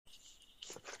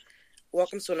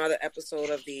Welcome to another episode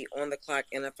of the On the Clock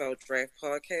NFL Draft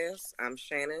Podcast. I'm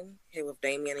Shannon, here with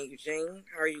Damian and Eugene.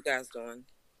 How are you guys doing?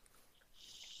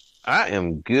 I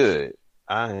am good.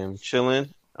 I am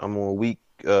chilling. I'm on week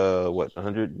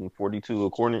 142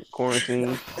 of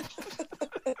quarantine,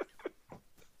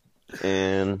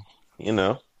 and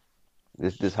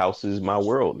this house is my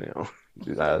world now.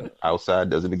 Outside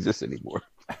doesn't exist anymore.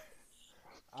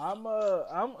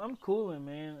 I'm cooling,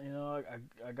 man.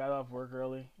 I got off work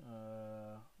early,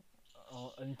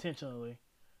 intentionally.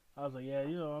 I was like, yeah,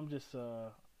 I'm just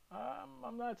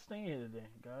I'm not staying here today,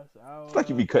 guys. It's like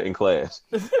you be cutting class.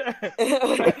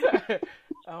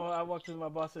 I walked in, my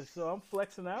boss said, so I'm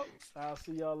flexing out. I'll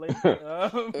see y'all later.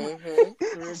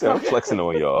 So I'm flexing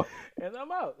on y'all. And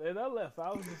I'm out. And I left.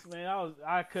 I was just, man,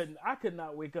 I could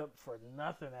not wake up for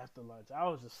nothing after lunch. I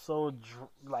was just so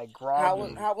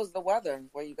groggy. How was the weather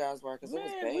where you guys were? Because it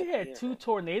was bad. We had 2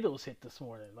 tornadoes hit this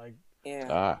morning.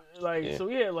 Yeah. So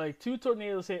we had 2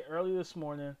 tornadoes hit early this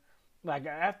morning. Like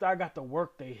after I got to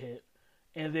work, they hit.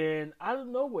 And then out of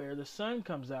nowhere, the sun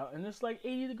comes out and it's like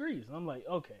 80 degrees. And I'm like,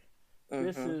 okay.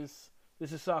 This is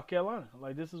South Carolina.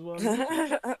 Like, this is what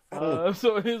I'm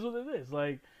so it is what it is.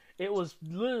 Like, it was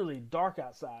literally dark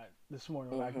outside this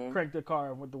morning when I cranked the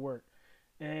car and went to work.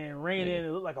 And rain in.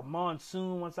 It looked like a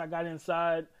monsoon once I got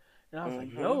inside. And I was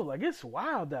like, yo, like, it's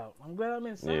wild out. I'm glad I'm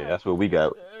inside. Yeah, that's what we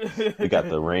got. We got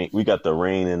the rain. We got the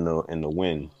rain and the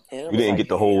wind. We didn't get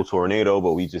the whole tornado, but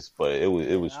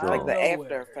it was strong. Like the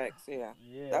after effects, yeah.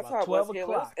 That's how it was here.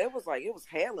 It was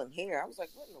hailing here. I was like,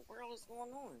 what in the world is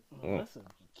going on? Listen,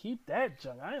 keep that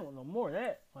junk. I ain't want no more of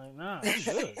that. Like, nah, I'm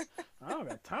good. I don't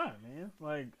got time, man.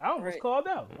 Like, I almost called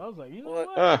out. I was like, you know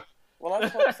what? Well,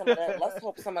 let's hope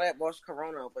some of that wash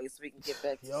Corona away so we can get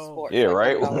back to sports. Yeah,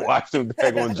 right. Wash them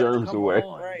daggone germs away.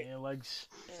 Right. Man. Like,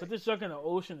 put this junk in the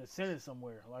ocean and send it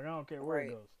somewhere. Like, I don't care where it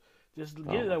goes. Just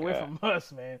get it away from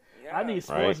us, man. Yeah. I need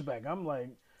sports back. I'm like,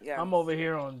 I'm over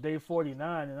here on day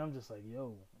 49, and I'm just like,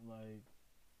 yo, like.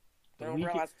 You don't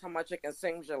realize how much it can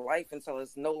change your life until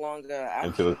it's no longer out.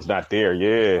 Until it's not there,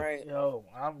 yeah. Right. Yo,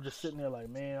 I'm just sitting there like,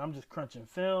 man, I'm just crunching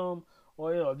film.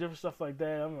 Or different stuff like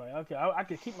that. I'm like, okay, I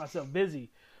could keep myself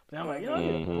busy, but I'm like, I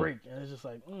need a break, and it's just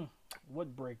like,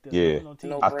 what break? There's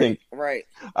no break.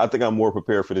 I think I'm more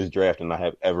prepared for this draft than I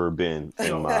have ever been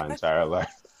in my entire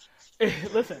life.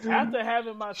 Listen, after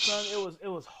having my son, it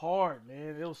was hard,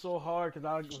 man. It was so hard because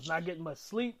I was not getting much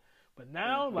sleep. But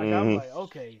now, I'm like,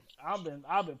 okay, I've been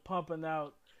pumping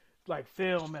out like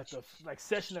film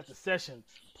session after session,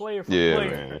 player for player,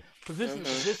 man. Position to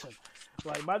position.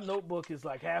 Like, my notebook is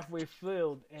like halfway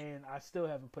filled, and I still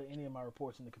haven't put any of my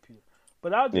reports in the computer.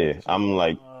 But I'll do it. I'm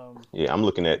like, I'm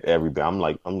looking at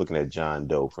everybody. I'm looking at John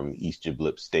Doe from East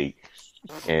Giblip State,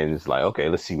 and it's like, okay,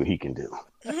 let's see what he can do.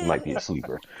 He might be a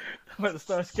sleeper. I'm going to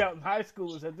start scouting high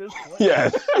schoolers at this point.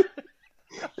 Yes.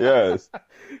 Yes.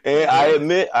 And I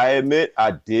admit,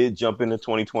 I did jump into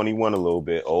 2021 a little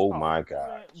bit. Oh my God.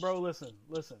 Man, bro, listen.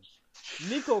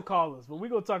 Nico called us, but we're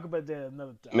going to talk about that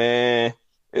another time. Man.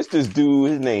 It's this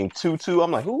dude, his name Tutu. I'm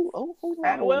like, who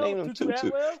named him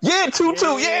Tutu? Yeah,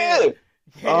 Tutu, yeah. Yes,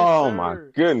 oh sir. My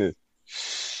goodness.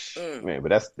 Man,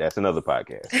 but that's another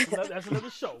podcast. That's another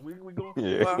show. We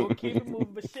gonna keep it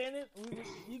moving. But Shannon,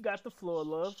 you got the floor,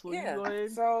 love. So you go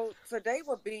ahead. So today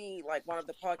would be like one of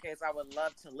the podcasts I would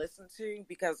love to listen to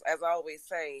because, as I always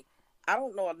say, I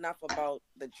don't know enough about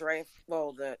the draft,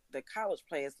 the college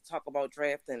players to talk about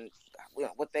draft and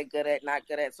what they're good at, not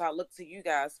good at. So I look to you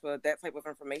guys for that type of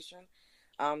information.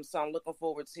 So I'm looking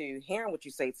forward to hearing what you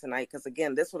say tonight because,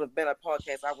 again, this would have been a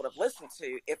podcast I would have listened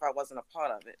to if I wasn't a part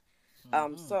of it.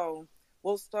 So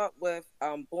we'll start with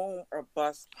boom or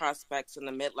bust prospects in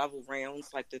the mid-level rounds,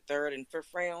 like the 3rd and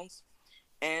 5th rounds.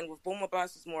 And with boom or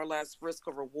bust, it's more or less risk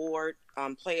or reward.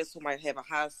 Players who might have a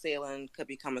high ceiling could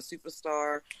become a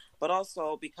superstar, but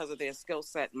also because of their skill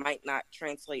set might not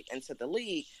translate into the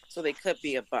league, so they could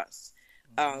be a bust.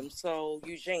 So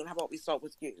Eugene, how about we start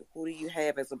with you? Who do you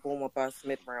have as a boom or bust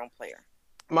mid-round player?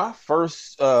 My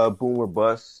first boom or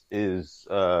bust is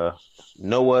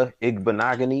Noah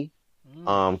Igbenogany,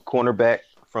 cornerback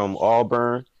from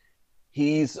Auburn.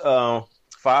 He's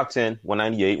 5'10",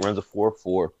 198, runs a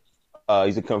 4.4.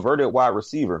 He's a converted wide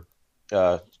receiver,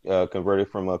 converted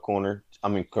from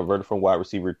wide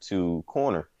receiver to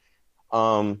corner.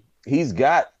 He's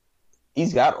got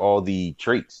all the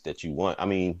traits that you want. I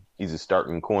mean, he's a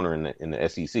starting corner in the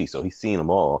SEC, so he's seen them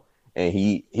all. And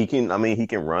he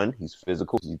can run. He's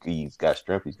physical. He's got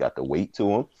strength. He's got the weight to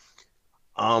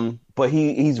him. But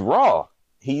he's raw.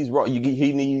 He's raw. He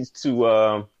needs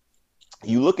to.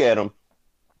 You look at him.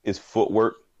 His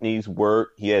footwork needs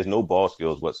work. He has no ball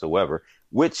skills whatsoever.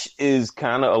 which is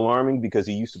kind of alarming because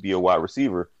he used to be a wide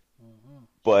receiver,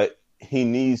 but he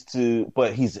needs to.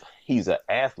 But he's an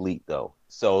athlete though,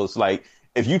 so it's like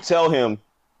if you tell him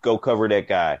go cover that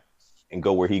guy and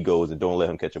go where he goes and don't let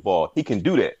him catch a ball, he can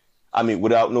do that. I mean,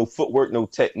 without no footwork, no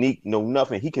technique, no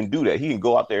nothing, he can do that. He can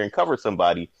go out there and cover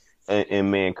somebody in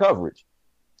man coverage.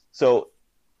 So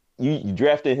you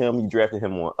drafted him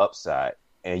on upside,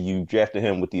 and you drafted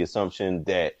him with the assumption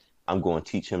that I'm going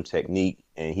to teach him technique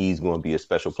and he's going to be a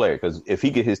special player. Because if he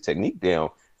get his technique down,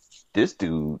 this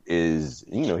dude is,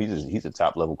 he's a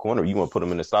top level corner. You want to put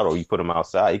him in the slot or you put him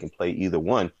outside, he can play either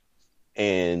one.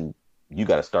 And you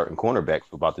got to start in cornerback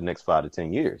for about the next 5 to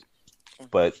 10 years.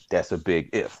 But that's a big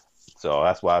if. So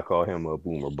that's why I call him a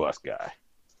boom or bust guy.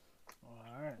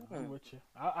 All right, I'm with you.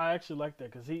 I actually like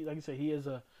that because he, like you said, he is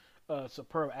a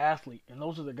superb athlete, and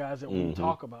those are the guys that we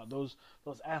talk about. Those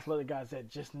athletic guys that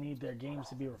just need their games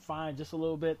to be refined just a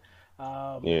little bit.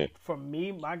 For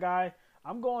me, my guy,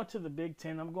 I'm going to the Big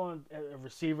Ten. I'm going at a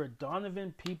receiver,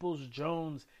 Donovan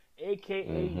Peoples-Jones,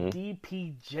 aka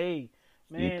DPJ.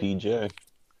 Man, DPJ,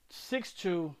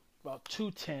 6'2", about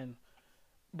 210,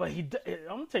 but I'm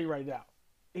gonna tell you right now,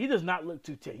 he does not look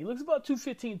 210. He looks about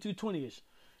 215, 220ish.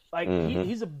 Like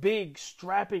he's a big,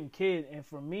 strapping kid, and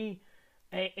for me.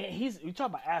 And you talk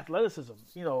about athleticism,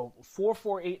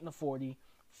 4.48 in the 40,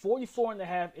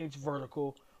 44.5-inch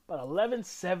vertical, about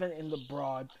 11.7 in the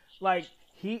broad. Like,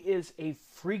 he is a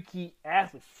freaky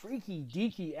athlete, freaky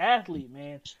deaky athlete,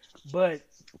 man. But,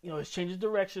 his change of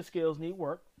direction skills need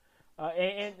work.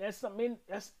 And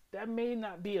that may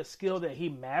not be a skill that he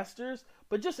masters,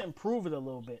 but just improve it a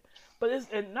little bit.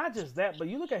 And not just that, but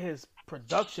you look at his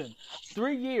production.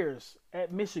 3 years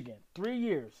at Michigan, 3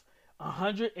 years.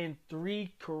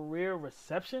 103 career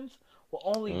receptions with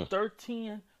only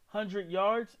 1,300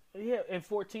 yards and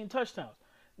 14 touchdowns.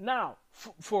 Now,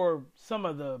 for some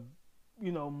of the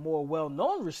more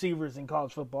well-known receivers in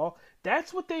college football,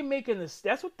 that's what they make in this.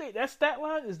 That stat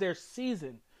line is their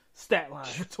season stat line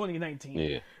for 2019.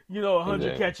 Yeah.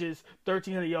 100 catches,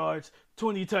 1,300 yards,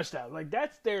 20 touchdowns. Like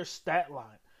that's their stat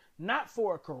line, not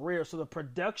for a career. So the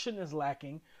production is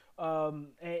lacking. And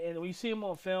when you see him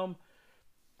on film.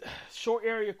 Short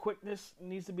area quickness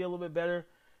needs to be a little bit better.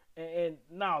 And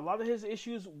now, a lot of his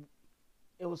issues,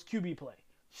 it was QB play.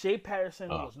 Shea Patterson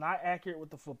was not accurate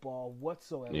with the football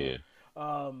whatsoever. Yeah.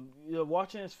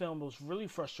 Watching his film was really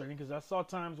frustrating because I saw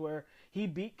times where he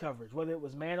beat coverage, whether it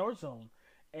was man or zone.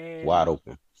 And wide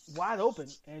open.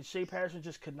 And Shea Patterson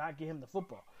just could not get him the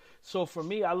football. So for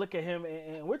me, I look at him,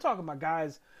 and we're talking about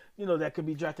guys, that could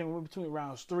be drafting between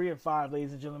rounds 3 and 5,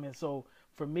 ladies and gentlemen. So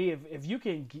for me, if you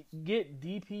can get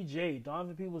DPJ,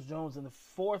 Donovan Peoples-Jones, in the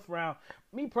 4th round,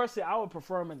 me personally, I would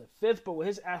prefer him in the 5th. But with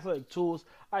his athletic tools,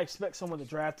 I expect someone to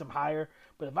draft him higher.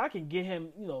 But if I can get him,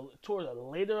 toward the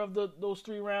later of those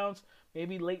 3 rounds,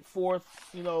 maybe late 4th,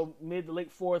 mid to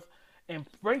late 4th, and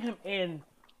bring him in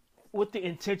with the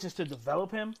intentions to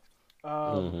develop him.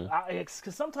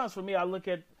 Because sometimes for me, I look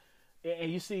at,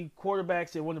 and you see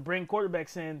quarterbacks, they want to bring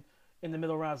quarterbacks in the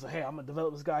middle rounds. Like, hey, I'm going to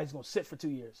develop this guy. He's going to sit for 2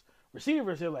 years.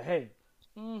 Receivers, they're like, hey,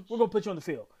 we're going to put you on the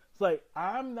field. It's like,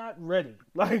 I'm not ready.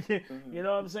 Like, you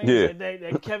know what I'm saying? Yeah.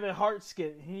 That Kevin Hart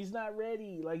skit, he's not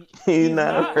ready. Like, he's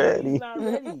not ready. He's not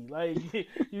ready. Like,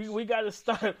 we got to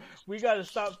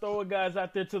stop throwing guys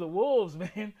out there to the wolves,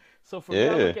 man. So for me,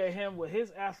 I look at him with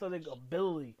his athletic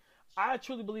ability. I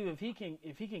truly believe if he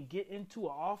can get into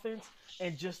an offense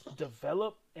and just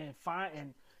develop and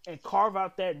find and carve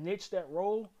out that niche, that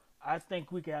role, I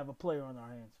think we can have a player on our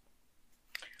hands.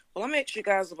 Well, let me ask you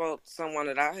guys about someone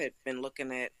that I had been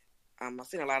looking at. I've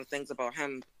seen a lot of things about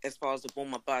him as far as the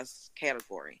boom or bust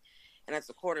category, and that's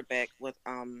a quarterback with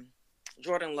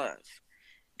Jordan Love.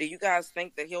 Do you guys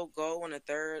think that he'll go in the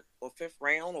 3rd or 5th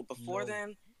round or before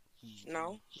then?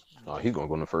 No. Oh, he's gonna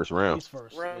go in the 1st round. He's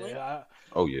first. Really? Yeah,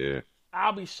 yeah.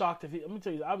 I'll be shocked if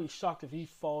I'll be shocked if he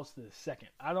falls to the 2nd.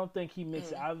 I don't think he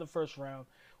makes it out of the 1st round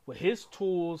with his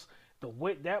tools. The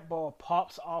way that ball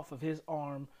pops off of his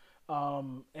arm.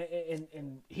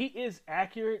 And he is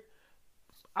accurate.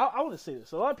 I want to say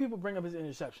this. A lot of people bring up his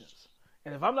interceptions.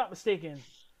 And if I'm not mistaken,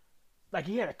 like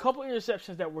he had a couple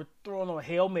interceptions that were thrown on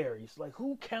Hail Marys. Like,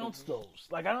 who counts those?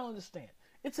 Like, I don't understand.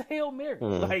 It's a Hail Mary.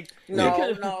 Like no,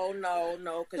 because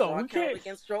you count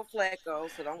against Joe Flacco,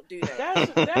 so don't do that.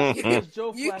 That's because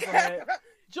Joe Flacco had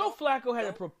Joe Flacco had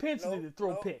a propensity to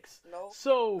throw picks. No.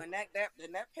 So in that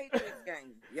Patriots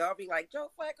game, y'all be like, Joe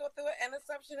Flacco threw an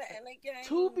interception in the game.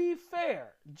 To be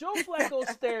fair, Joe Flacco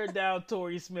stared down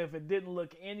Torrey Smith and didn't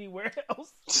look anywhere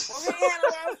else. Well,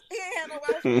 he had no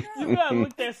else to go. You gotta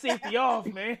look that safety off,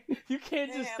 man. You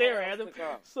can't just stare at him.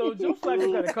 So Joe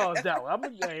Flacco gotta calm down.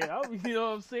 You know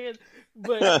what I'm saying?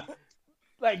 But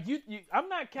like I'm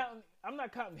not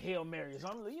counting Hail Marys.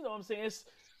 You know what I'm saying? It's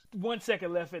 1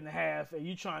 second left in the half, and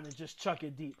you trying to just chuck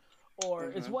it deep, or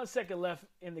it's 1 second left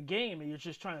in the game, and you're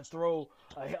just trying to throw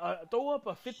up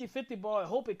a 50-50 ball and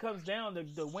hope it comes down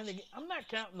to win the game. I'm not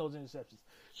counting those interceptions.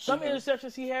 Some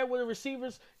interceptions he had with the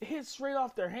receivers, it hit straight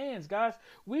off their hands, guys.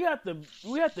 We have to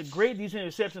grade these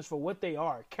interceptions for what they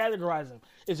are. Categorize them.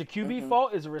 Is it QB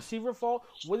fault? Is it receiver fault?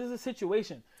 What is the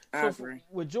situation?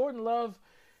 With Jordan Love,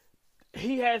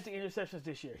 he has the interceptions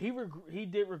this year. He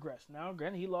did regress. Now,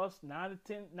 granted, he lost 9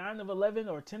 of 11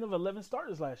 or 10 of 11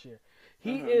 starters last year.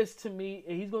 He is, to me,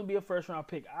 he's going to be a first-round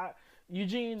pick.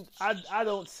 Eugene, I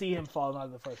don't see him falling out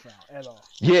of the first round at all.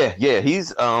 Yeah.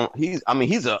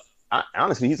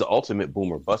 Honestly, he's the ultimate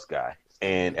boomer bust guy,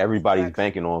 and everybody's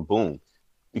banking on Boom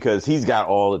because he's got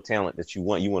all the talent that you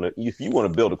want. If you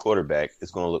want to build a quarterback,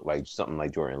 it's going to look like something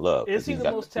like Jordan Love. Is he the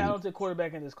most talented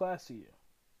quarterback in this class to you?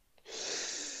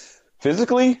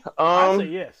 Physically, I say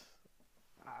yes.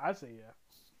 I say yeah.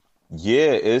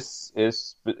 Yeah,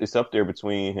 it's up there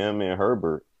between him and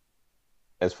Herbert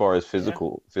as far as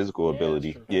physical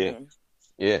ability.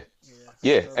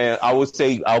 Yeah. And I would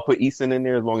say I'll put Easton in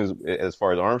there as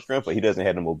far as arm strength, but he doesn't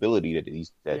have the mobility that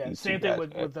these. Same thing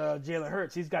with Jalen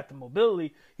Hurts. He's got the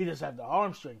mobility. He just has the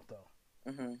arm strength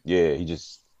though. Mm-hmm. Yeah, he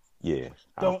just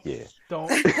don't. Yeah.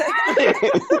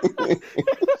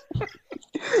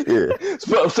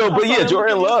 But yeah,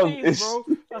 Jordan Love is. Bro.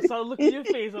 I saw a look in your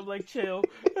face. I'm like, chill.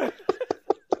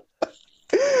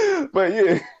 But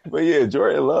yeah,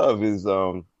 Jordan Love is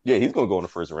he's gonna go in the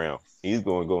first round. He's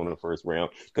going to go in the first round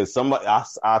because somebody, I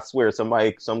swear,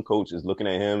 some coach is looking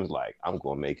at him like, I'm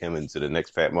going to make him into the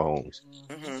next Pat Mahomes.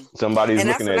 Mm-hmm. Somebody's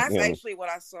looking at him. That's actually what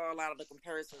I saw. A lot of the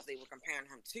comparisons they were comparing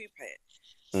him to Pat.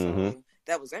 So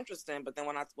that was interesting. But then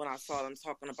when I saw them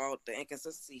talking about the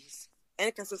inconsistencies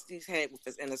had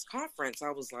in this conference, I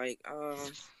was like, I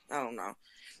don't know.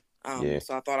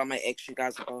 So I thought I might ask you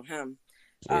guys about him.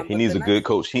 Yeah, he needs a good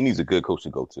coach. He needs a good coach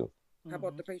to go to. How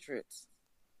about the Patriots?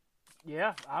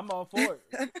 Yeah, I'm all for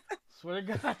it. Swear to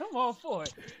God, I'm all for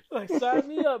it. Like, sign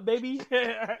me up, baby.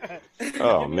 Oh,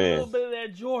 Give me a little bit of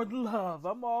that Jordan Love.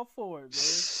 I'm all for it,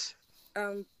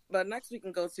 man. But next we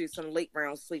can go to some late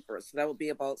round sleepers. So that would be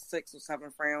about 6 or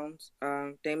 7 rounds.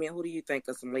 Damian, who do you think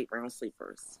are some late round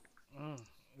sleepers?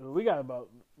 We got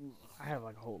I have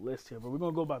like a whole list here, but we're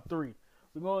going to go about 3.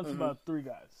 We're going to about 3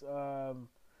 guys.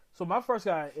 So my first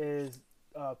guy is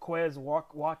Quez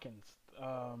Watkins.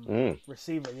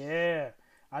 Receiver, yeah.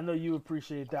 I know you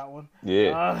appreciate that one.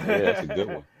 Yeah, that's a good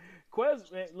one.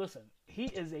 Quez, man, listen, he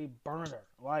is a burner.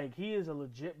 Like, he is a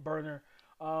legit burner.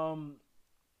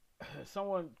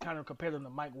 Someone kind of compared him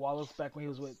to Mike Wallace back when he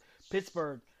was with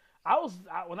Pittsburgh.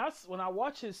 When I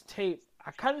watch his tape, I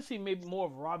kind of see maybe more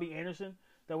of Robbie Anderson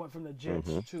that went from the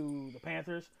Jets to the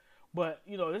Panthers. But,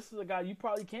 this is a guy you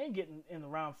probably can get in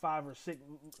around 5 or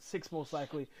 6 most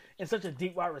likely in such a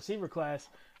deep wide receiver class.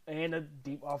 And a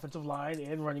deep offensive line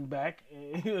and running back,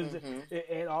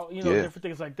 and all different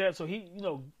things like that. So he,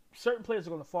 certain players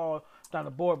are going to fall down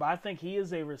the board, but I think he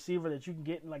is a receiver that you can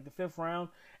get in like the 5th round,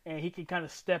 and he can kind of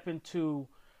step into.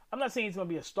 I'm not saying he's going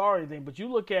to be a star or anything, but you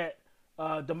look at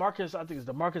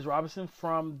Demarcus Robinson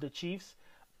from the Chiefs,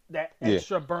 that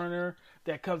extra burner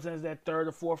that comes in as that 3rd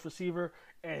or 4th receiver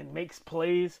and makes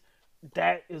plays.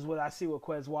 That is what I see with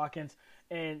Quez Watkins,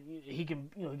 and he can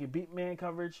beat man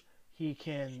coverage. He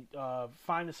can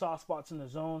find the soft spots in the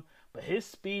zone, but his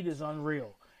speed is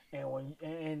unreal.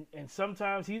 And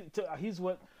sometimes he's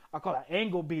what I call an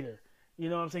angle beater. You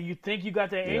know what I'm saying? You think you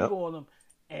got that angle on him,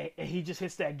 and he just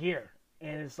hits that gear,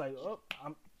 and it's like,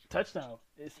 I'm touchdown.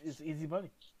 It's easy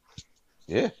money.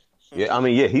 Yeah.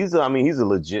 He's a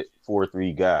legit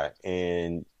 4-3 guy,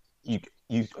 and you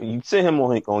send him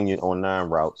on 9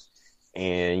 routes.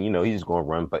 And he's just going to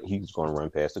run, but he's going to run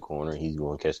past the corner. He's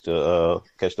going to catch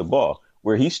the ball.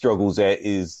 Where he struggles at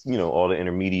is all the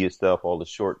intermediate stuff, all the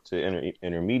short to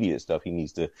intermediate stuff. He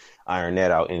needs to iron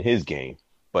that out in his game.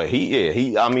 But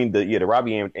the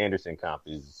Robbie Anderson comp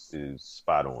is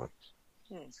spot on.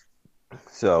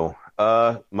 So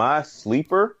my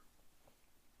sleeper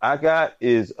I got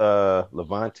is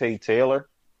Levante Taylor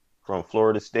from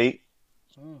Florida State.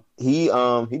 He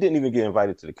didn't even get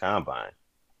invited to the combine.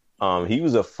 He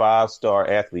was a 5-star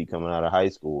athlete coming out of high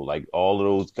school. Like all of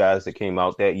those guys that came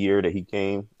out that year that he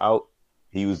came out,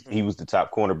 he was the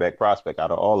top cornerback prospect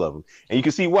out of all of them. And you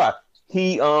can see why.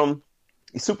 He's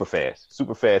super fast,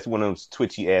 super fast. One of those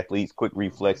twitchy athletes, quick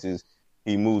reflexes.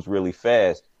 He moves really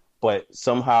fast. But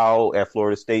somehow at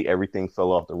Florida State, everything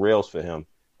fell off the rails for him.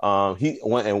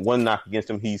 One knock against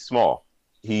him, he's small.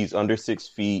 He's under 6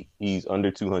 feet. He's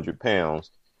under 200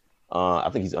 pounds. I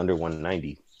think he's under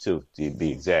 190 too, to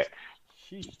be exact.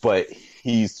 Jeez. But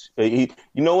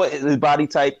you know what? His body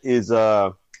type is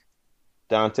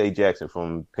Dante Jackson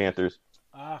from Panthers.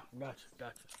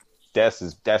 Gotcha. That's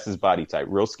his body type.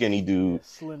 Real skinny dude, Yeah,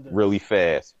 slender. really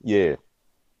fast. Yeah,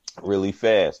 really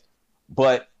fast.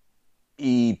 But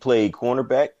he played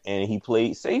cornerback and he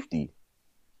played safety.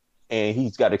 And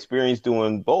he's got experience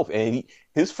doing both. And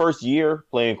his first year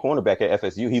playing cornerback at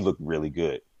FSU, he looked really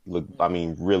good.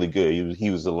 Really good. He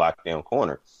was a lockdown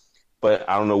corner. But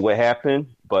I don't know what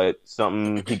happened, but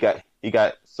he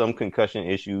got some concussion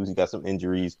issues, he got some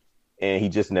injuries, and he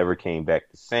just never came back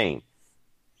the same.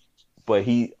 But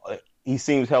he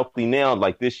seems healthy now.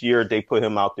 Like this year, they put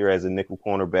him out there as a nickel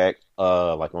cornerback,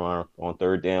 like around on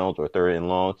third downs or third and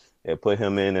long. They put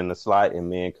him in the slot in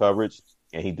man coverage,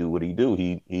 and he do what he do.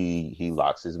 He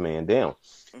locks his man down.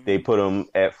 Mm-hmm. They put him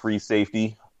at free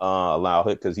safety, allow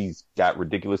it because he's got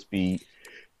ridiculous speed.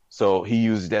 So he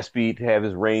uses that speed to have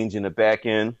his range in the back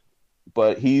end.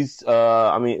 But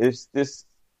it's this.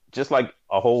 Just like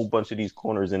a whole bunch of these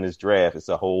corners in this draft, it's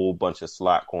a whole bunch of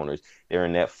slot corners. They're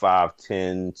in that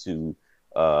 5'10" to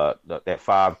that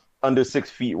 5 under 6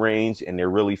 feet range, and they're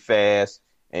really fast.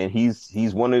 And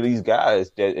he's one of these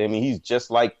guys that he's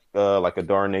just like a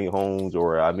Darnay Holmes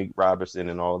or a Meek Robertson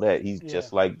and all that. He's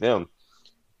just like them,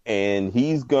 and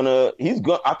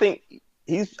I think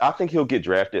he'll get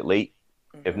drafted late.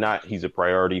 If not, he's a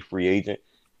priority free agent.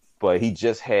 But he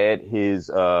just had his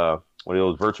one of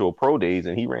those virtual pro days,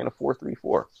 and he ran a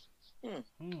 4.34.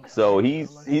 So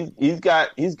he's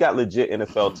got legit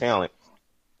NFL talent,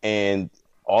 and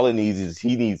all it needs is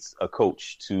he needs a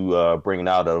coach to bring it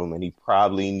out of him, and he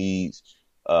probably needs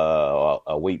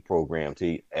a weight program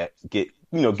to get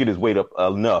his weight up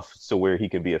enough so where he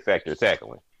can be effective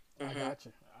tackling. I got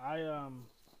you.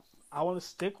 I want to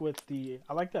stick with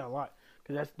I like that a lot.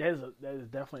 Because that is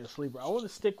definitely a sleeper. I want to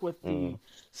stick with the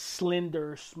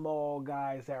slender, small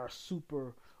guys that are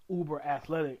super uber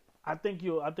athletic. I think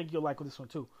you'll like this one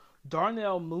too.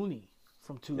 Darnell Mooney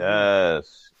from Tulane.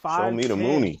 Yes. Show me the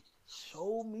Mooney.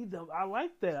 Show me the. I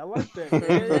like that.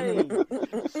 Hey,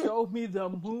 show me the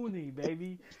Mooney,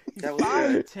 baby. He's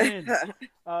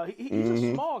 5'10". He's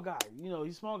a small guy. He's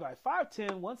a small guy.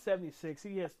 5'10", 176.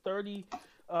 He has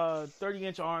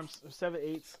 30-inch arms,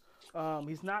 7/8.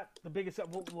 He's not the biggest.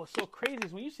 What's so crazy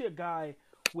is when you see a guy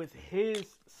with his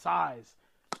size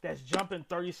that's jumping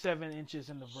 37 inches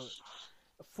in the vert,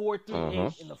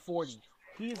 4.38 in the 40.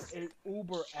 He's an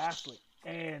uber athlete,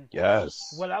 and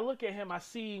when I look at him, I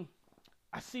see.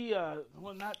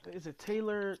 Is it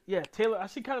Taylor? Yeah, Taylor. I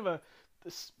see kind of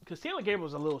because Taylor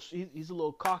Gabriel's he's a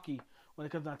little cocky when it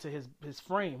comes down to his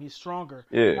frame. He's stronger.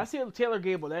 Yeah. I see Taylor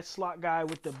Gabriel, that slot guy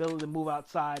with the ability to move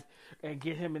outside and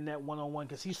get him in that one-on-one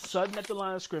because he's sudden at the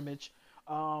line of scrimmage.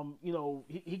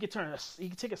 He could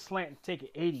take a slant and take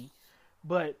it 80.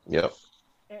 But and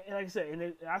like I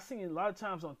said, I've seen it a lot of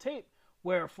times on tape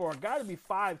where for a guy to be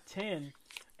 5'10"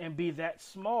 and be that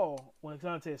small when it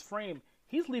comes to his frame,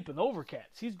 he's leaping over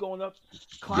cats. He's going up,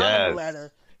 climbing the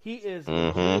ladder. He is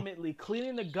legitimately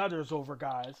cleaning the gutters over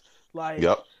guys.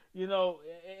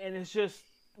 And it's just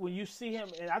when you see him,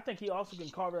 and I think he also can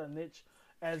carve out a niche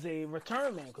as a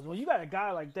return man. Because when you got a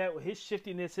guy like that with his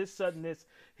shiftiness, his suddenness,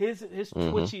 his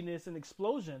twitchiness and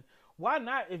explosion, why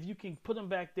not if you can put him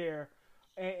back there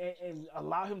and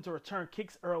allow him to return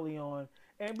kicks early on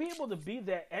and be able to be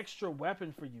that extra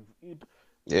weapon for you?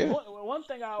 Yeah. One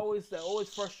thing that always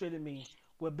frustrated me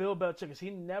with Bill Belichick is he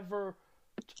never,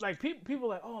 people are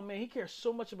like, oh man, he cares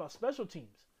so much about special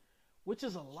teams, which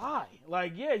is a lie.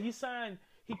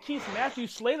 He keeps Matthew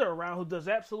Slater around who does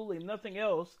absolutely nothing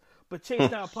else but chase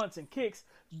down punts and kicks.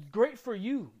 Great for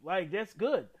you. That's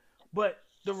good. But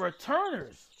the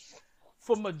returners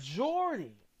for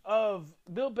majority of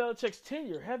Bill Belichick's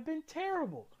tenure have been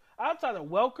terrible. Outside of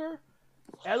Welker,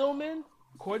 Edelman,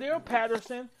 Cordero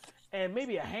Patterson, and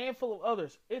maybe a handful of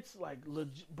others, it's like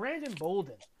Brandon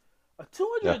Bolden, a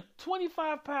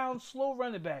 225-pound slow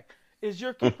running back, is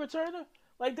your kick returner?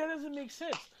 That doesn't make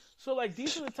sense. So,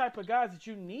 these are the type of guys that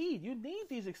you need. You need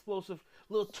these explosive,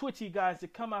 little twitchy guys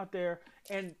that come out there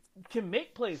and can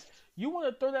make plays. You want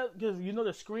to throw that because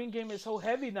the screen game is so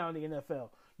heavy now in the NFL.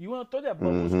 You want to throw that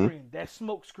bubble screen, that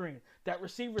smoke screen, that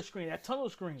receiver screen, that tunnel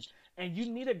screen, and you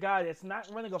need a guy that's not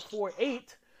running a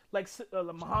 4.8 like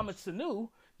Mohamed Sanu.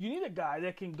 You need a guy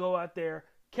that can go out there,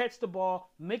 catch the ball,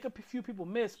 make a few people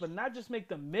miss, but not just make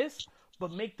them miss,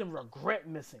 but make them regret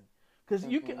missing. Because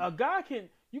you can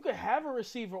have a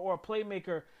receiver or a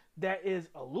playmaker that is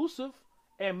elusive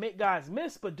and make guys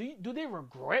miss, but do they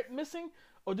regret missing?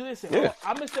 Or do they say, oh,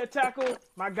 I missed that tackle,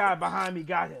 my guy behind me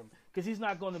got him? Because he's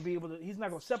not going to be able to, he's not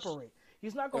going to separate.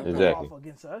 He's not going to come off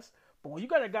against us. But when you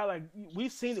got a guy like,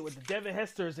 we've seen it with the Devin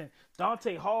Hesters and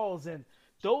Dante Halls and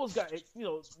those guys,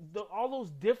 all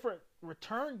those different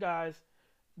return guys.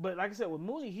 But like I said, with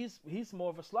Mooney, he's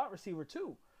more of a slot receiver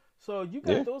too. So you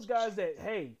got those guys that,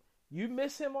 hey, you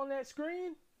miss him on that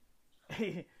screen,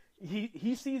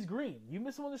 he sees green. You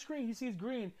miss him on the screen, he sees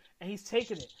green, and he's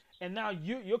taking it. And now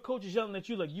your coach is yelling at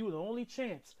you like you were the only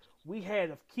chance we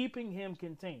had of keeping him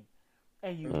contained,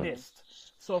 and you missed.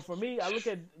 So for me, I look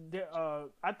at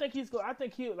I think he,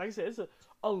 like I said, it's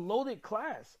a loaded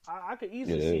class. I could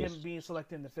easily see him being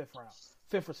selected in the 5th round,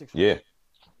 5th or 6th round. Yeah,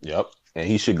 yep, and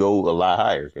he should go a lot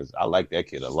higher because I like that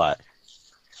kid a lot.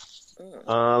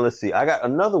 Let's see, I got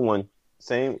another one,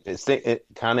 same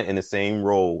kind of in the same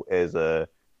role as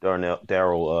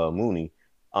Darryl Mooney.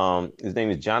 His name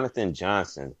is Jonathan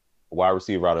Johnson, wide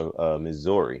receiver out of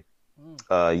Missouri.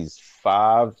 He's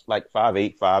 5'8",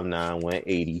 5'9",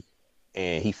 180,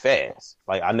 and he fast.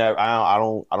 Like I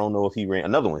don't know if he ran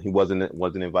another one. He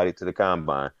wasn't invited to the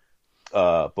combine.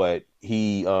 But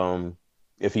he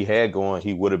if he had gone,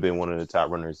 he would have been one of the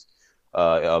top runners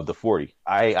of the 40.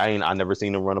 I never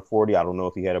seen him run a 40. I don't know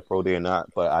if he had a pro day or not,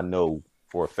 but I know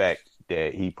for a fact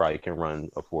that he probably can run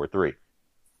a 4.3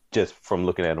 just from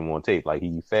looking at him on tape. Like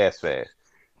he fast.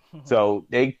 So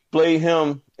they play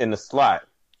him in the slot.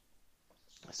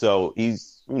 So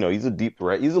he's a deep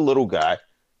threat. He's a little guy,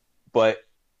 but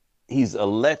he's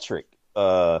electric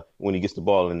when he gets the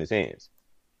ball in his hands.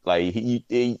 Like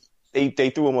they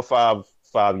threw him a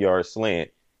 5-yard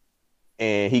slant,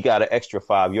 and he got an extra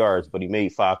 5 yards, but he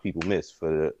made 5 people miss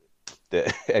for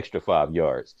the extra 5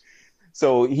 yards.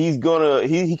 So he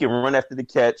can run after the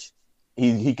catch.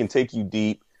 He can take you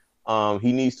deep.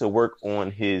 He needs to work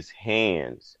on his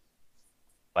hands.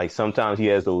 Like sometimes he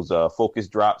has those focus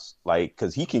drops, like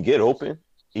because he can get open.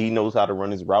 He knows how to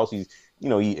run his routes. He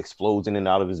explodes in and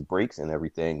out of his breaks and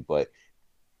everything, but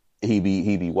he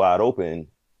be wide open.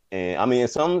 And I mean,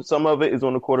 some of it is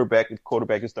on the quarterback. The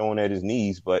quarterback is throwing at his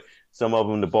knees, but some of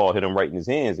them the ball hit him right in his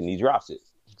hands and he drops it.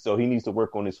 So he needs to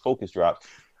work on his focus drops.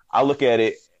 I look at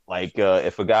it like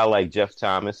if a guy like Jeff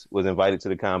Thomas was invited to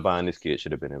the combine, this kid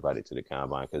should have been invited to the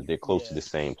combine because they're close to the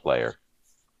same player.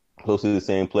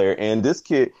 And this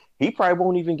kid, he probably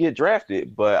won't even get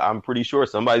drafted, but I'm pretty sure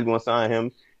somebody's going to sign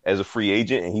him as a free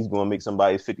agent, and he's going to make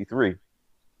somebody 53.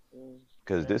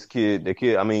 Because the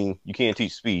kid, I mean, you can't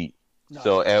teach speed. No.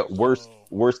 So at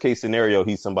worst case scenario,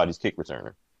 he's somebody's kick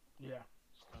returner. Yeah,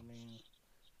 I mean,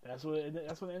 that's what the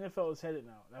NFL is headed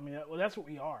now. I mean, that's what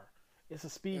we are. It's a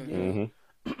speed game.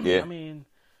 Mm-hmm. Yeah. I mean,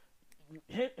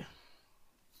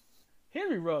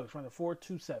 Henry Ruggs running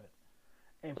 4.27,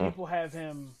 and people have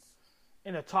him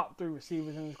in the top 3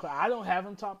 receivers in his class. I don't have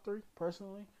him top 3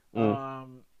 personally,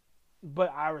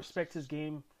 but I respect his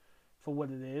game for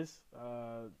what it is.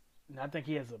 And I think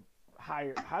he has a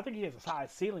high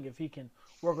ceiling if he can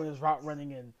work on his route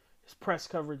running and his press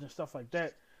coverage and stuff like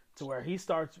that. To where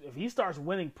if he starts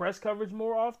winning press coverage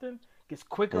more often, gets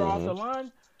quicker off the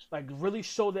line, like really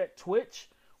show that twitch,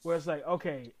 where it's like,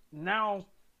 okay, now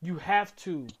you have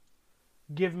to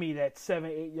give me that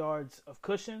 7-8 yards of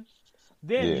cushion.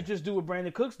 Then you just do what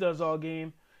Brandon Cooks does all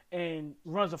game and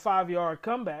runs a 5-yard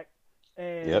comeback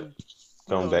and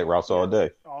comeback routes all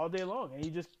day long, and you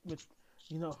just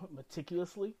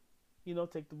meticulously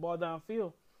take the ball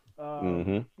downfield.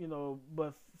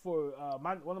 But for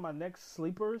one of my next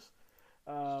sleepers,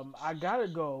 I gotta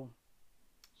go.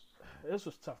 This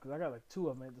was tough because I got like 2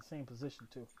 of them at the same position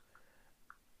too.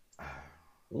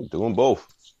 I'm doing both.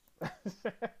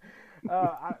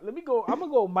 Let me go. I'm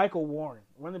gonna go Michael Warren,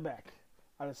 running back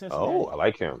out of Cincinnati. Oh, I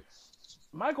like him.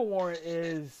 Michael Warren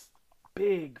is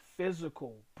big,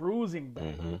 physical, bruising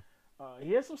back.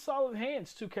 He has some solid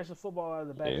hands to catch the football out of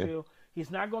the backfield.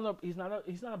 He's not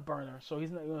a burner, so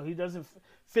he's not. He doesn't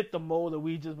fit the mold that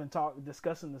we've just been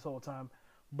discussing this whole time.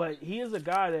 But he is a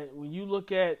guy that when you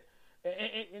look at,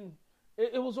 and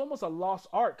it was almost a lost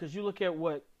art because you look at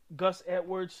what Gus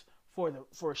Edwards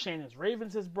for Shannon's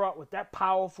Ravens has brought with that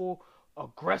powerful,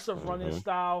 aggressive running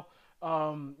style.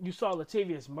 You saw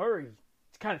Latavius Murray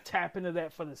kind of tap into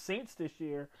that for the Saints this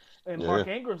year, and Mark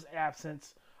Ingram's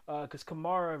absence because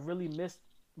Kamara really missed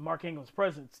Mark Ingram's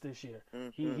presence this year.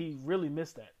 He really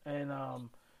missed that, and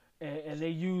they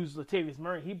used Latavius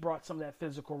Murray. He brought some of that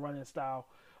physical running style.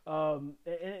 And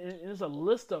there's a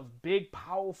list of big,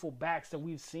 powerful backs that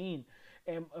we've seen.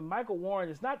 And Michael Warren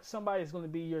is not somebody that's going to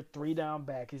be your 3-down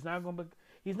back. He's not going to.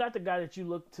 He's not the guy that you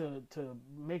look to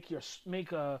make your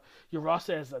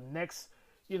roster as the next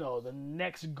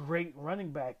great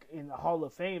running back in the Hall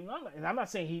of Fame. And I'm not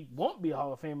saying he won't be a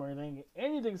Hall of Fame or anything.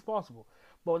 Anything's possible.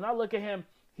 But when I look at him,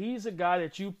 he's a guy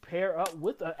that you pair up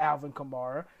with Alvin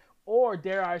Kamara, or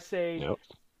dare I say,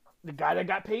 the guy that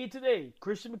got paid today,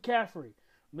 Christian McCaffrey,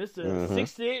 Mr.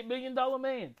 $68 million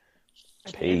man.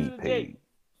 At the end of the day,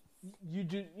 you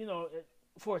do,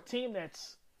 for a team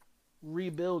that's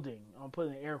rebuilding, I'm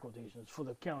putting in air quotations for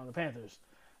the Carolina Panthers,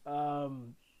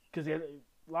 because a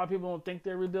lot of people don't think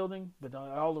they're rebuilding, but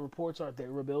all the reports are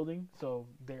they're rebuilding, so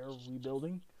they're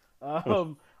rebuilding. I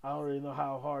don't really know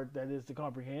how hard that is to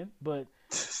comprehend, but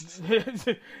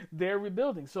they're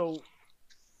rebuilding. So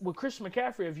with Christian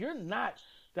McCaffrey, if you're not,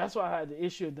 that's why I had the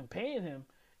issue of them paying him.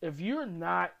 If you're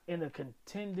not in a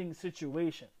contending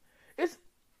situation, it's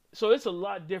a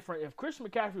lot different. If Christian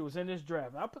McCaffrey was in this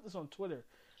draft, and I put this on Twitter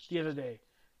the other day,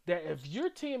 that if your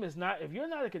team is not, if you're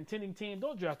not a contending team,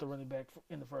 don't draft a running back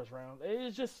in the first round.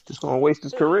 It's just going to waste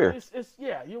his career.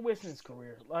 You're wasting his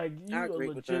career. Like, you are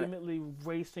legitimately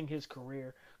wasting his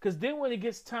career. Because then when it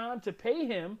gets time to pay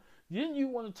him, then you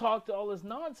want to talk to all this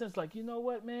nonsense. Like, you know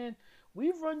what, man?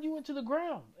 We've run you into the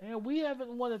ground, and we haven't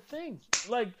won a thing.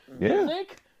 Like, you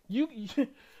think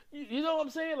you know what I'm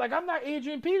saying? Like, I'm not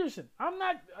Adrian Peterson. I'm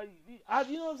not,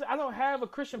 you know what I'm saying? I don't have a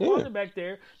Christian Ponder back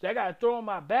there that I got to throw on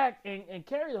my back and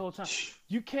carry the whole time.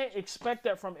 You can't expect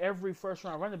that from every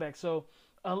first-round running back. So,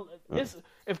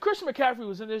 if Christian McCaffrey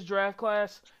was in this draft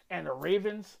class and the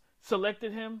Ravens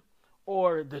selected him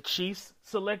or the Chiefs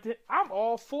selected, I'm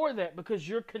all for that because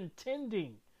you're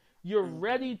contending. You're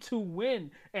ready to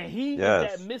win. And he is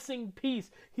that missing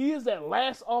piece. He is that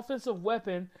last offensive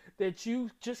weapon that you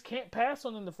just can't pass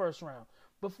on in the first round.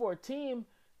 But for a team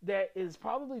that is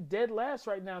probably dead last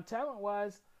right now,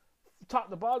 talent-wise,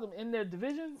 top to bottom in their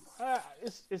division,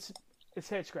 it's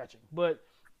head-scratching. But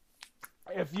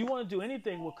if you want to do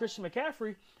anything with Christian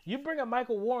McCaffrey, you bring a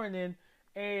Michael Warren in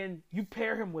and you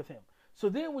pair him with him. So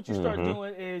then what you start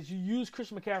doing is you use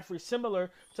Christian McCaffrey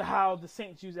similar to how the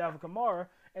Saints use Alvin Kamara,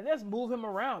 and let's move him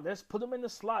around. Let's put him in the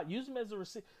slot. Use him as a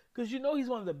receiver. Because he's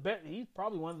one of the best. He's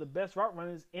probably one of the best route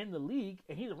runners in the league,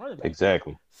 and he's a running back.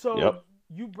 Exactly. So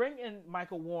you bring in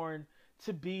Michael Warren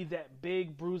to be that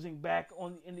big bruising back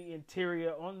in the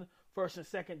interior, on first and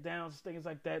second downs, things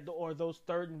like that, or those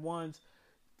 3rd and 1s.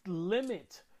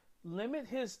 Limit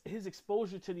his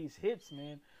exposure to these hits,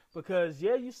 man. Because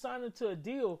you signed into a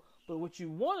deal, but what you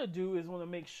want to do is want to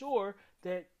make sure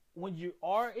that when you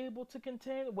are able to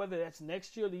contend, whether that's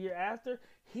next year or the year after,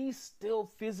 he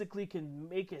still physically can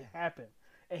make it happen.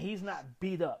 And he's not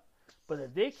beat up. But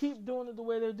if they keep doing it the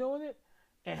way they're doing it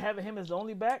and having him as the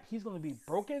only back, he's going to be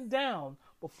broken down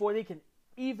before they can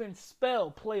even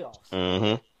spell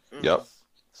playoffs. Yep.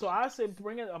 So I say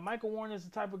bring in Michael Warren is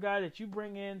the type of guy that you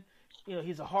bring in.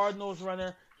 He's a hard-nosed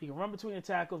runner. He can run between the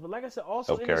tackles. But like I said,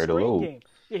 also in the screen game.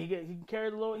 Yeah, he can carry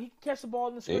the load. He can catch the ball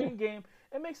in the screen game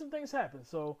and make some things happen.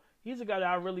 So he's a guy that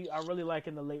I really like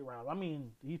in the late round. I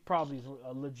mean, he probably is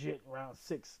a legit round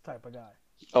 6 type of guy.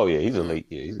 Oh yeah, he's a late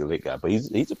guy, but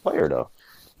he's a player though.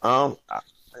 The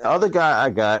other guy I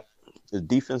got is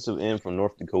defensive end from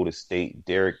North Dakota State,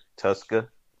 Derek Tuska.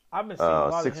 I've been seeing a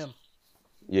lot of him.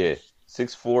 Yeah,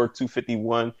 6'4",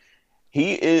 251.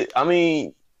 He is. I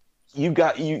mean, you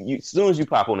as soon as you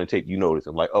pop on the tape, you notice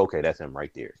him. Like, okay, that's him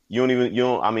right there. You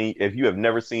don't. I mean, if you have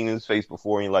never seen his face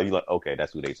before in your life, you're like, okay,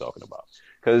 that's who they talking about,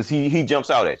 because he jumps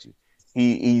out at you.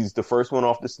 He's the first one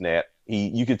off the snap.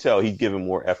 You can tell he's giving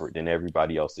more effort than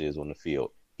everybody else is on the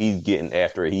field. He's getting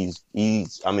after it. He's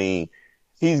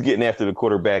getting after the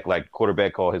quarterback like the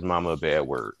quarterback called his mama a bad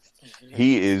word.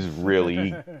 He is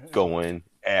really going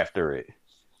after it.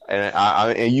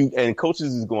 And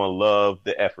coaches is going to love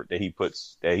the effort that he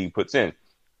puts in.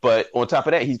 But on top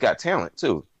of that, he's got talent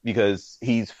too, because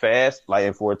he's fast. Like,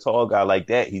 and for a tall guy like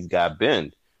that, he's got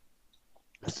bend.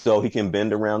 So he can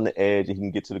bend around the edge and he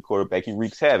can get to the quarterback. He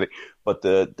wreaks havoc. But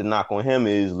the knock on him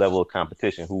is level of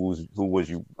competition. Who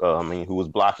was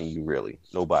blocking you really?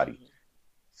 Nobody.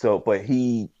 So, but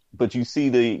you see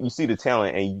the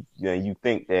talent and you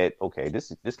think that, okay,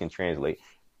 this can translate.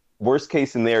 Worst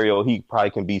case scenario, he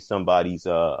probably can be somebody's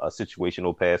a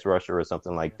situational pass rusher or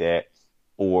something like that.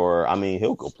 Or, I mean,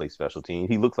 he'll go play special teams.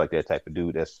 He looks like that type of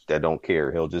dude that don't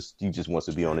care. He just wants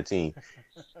to be on the team.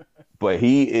 But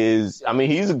he is, I mean,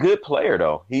 he's a good player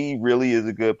though. He really is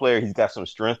a good player. He's got some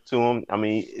strength to him. I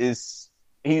mean,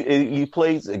 he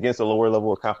plays against a lower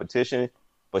level of competition,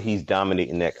 but he's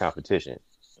dominating that competition.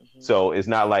 Mm-hmm. So it's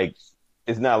not like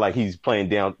he's playing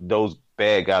down those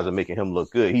bad guys are making him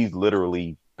look good. He's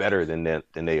literally better than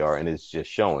they are, and it's just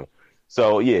showing.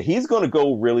 So yeah, he's going to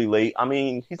go really late. I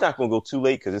mean, he's not going to go too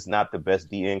late because it's not the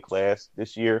best DN class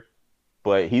this year,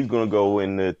 but he's going to go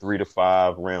in the 3 to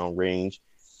 5 round range.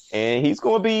 And he's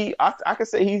going to be, I can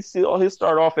say he'll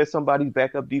start off as somebody's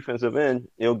backup defensive end.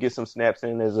 He'll get some snaps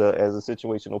in as a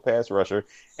situational pass rusher,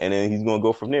 and then he's going to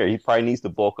go from there. He probably needs to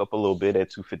bulk up a little bit at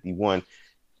 251.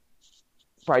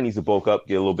 Probably needs to bulk up,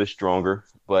 get a little bit stronger.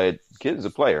 But kid is a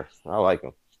player. I like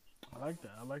him. I like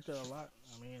that. I like that a lot.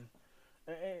 I mean,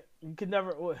 you could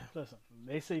never listen.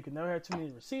 They say you can never have too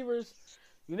many receivers.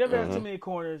 You never have too many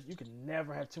corners. You can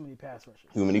never have too many pass rushers.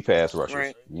 Too many pass rushers.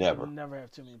 Right. Never. You never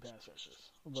have too many pass rushers.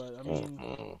 But I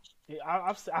mean,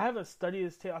 I haven't studied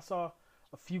his tape. I saw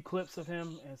a few clips of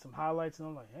him and some highlights, and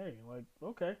I'm like, hey, like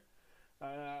okay,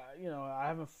 I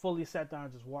haven't fully sat down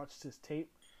and just watched his tape.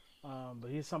 But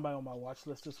he's somebody on my watch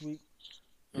list this week.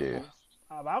 Yeah.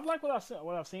 I've liked what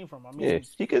I've seen from him. I mean, Yeah,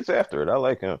 he gets after it. I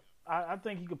like him. I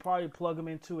think you could probably plug him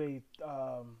into a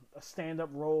stand-up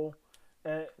role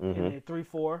in a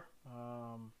 3-4,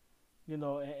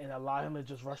 and allow him to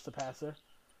just rush the passer.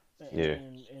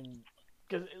 And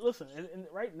because listen, and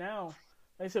right now,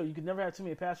 like I said, you can never have too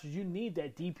many passers. You need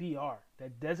that DPR,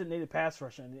 that designated pass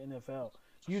rusher in the NFL.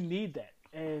 You need that,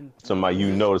 and somebody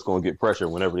that's going to get pressure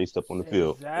whenever they step on the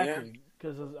field. Exactly,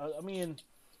 because I mean,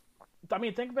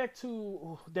 think back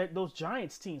to those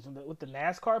Giants teams with the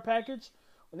NASCAR package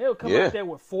when they would come out there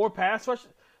with 4 pass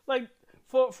rushers. Like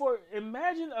for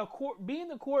imagine being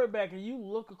the quarterback and you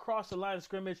look across the line of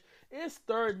scrimmage, it's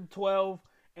 3rd and 12,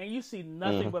 and you see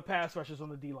nothing but pass rushers on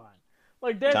the D line.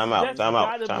 Like that's time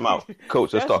out.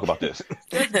 Coach, let's talk about this.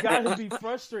 That's got to be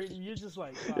frustrating. You're just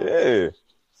like, wow. Yeah.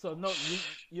 So no,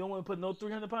 you don't want to put no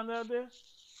 300-pounder out there.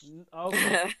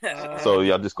 Okay. So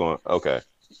y'all just going okay.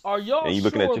 Are y'all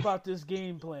sure about this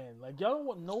game plan? Like y'all don't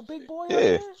want no big boy out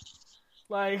there?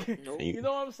 Like you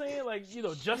know what I'm saying? Like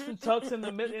Justin Tuck's in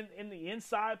the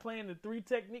inside playing the 3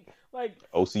 technique. Like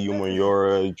OCU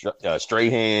Manura,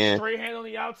 straight hand on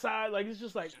the outside. Like it's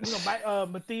just like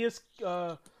Matthias.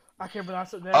 I can't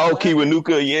pronounce it now. Oh,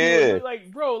 Kiwanuka, yeah. Like,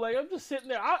 bro, like I'm just sitting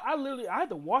there. I literally had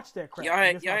to watch that crap. Y'all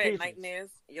had nightmares.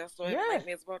 Y'all still had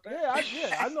nightmares about that?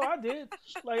 Yeah, I know I did.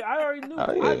 Like I already knew.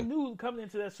 I knew coming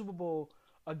into that Super Bowl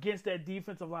against that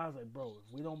defensive line. I was like, bro,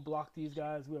 if we don't block these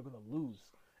guys, we are gonna lose.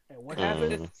 And what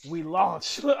happened? We lost.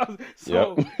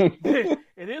 So it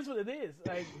is what it is.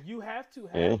 Like you have to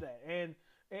have that. And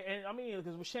I mean,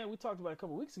 because with Shannon, we talked about it a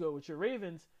couple weeks ago with your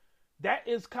Ravens. That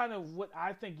is kind of what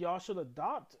I think y'all should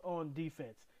adopt on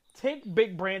defense. Take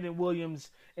big Brandon Williams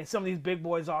and some of these big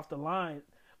boys off the line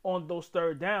on those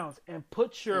 3rd downs and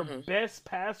put your best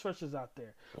pass rushers out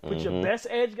there. Put your best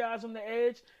edge guys on the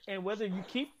edge, and whether you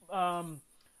keep a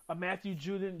Matthew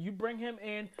Judon, you bring him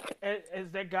in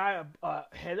as that guy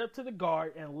head up to the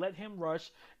guard and let him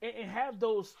rush and have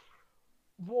those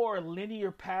more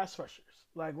linear pass rushers.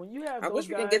 Like when you have, I wish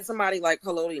we can get somebody like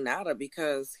Haloti Nada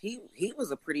because he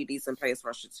was a pretty decent pass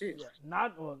rusher too. Yeah,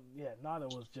 Nada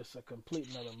was just a complete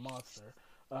another monster.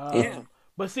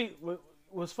 But see,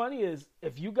 what's funny is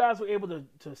if you guys were able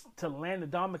to land the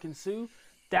Ndamukong Suh,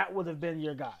 that would have been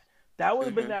your guy. That would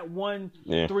have been that one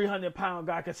 300-pound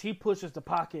guy because he pushes the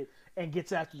pocket and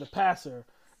gets after the passer.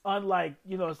 Unlike,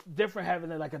 it's different having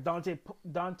like a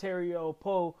Dontario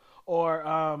Poe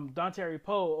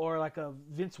or like a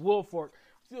Vince Wilfork.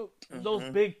 Those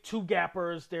big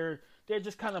 2-gappers, they're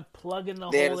just kind of plugging the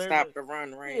hole. There to stop the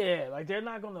run, right? Yeah, like they're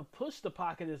not going to push the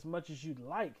pocket as much as you'd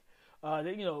like.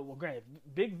 Granted,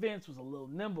 Big Vince was a little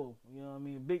nimble. You know what I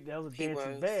mean? That was a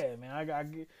dancing bad, man. I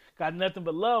got nothing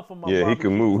but love for my he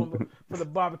can move. For the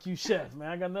barbecue chef, man.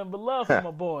 I got nothing but love for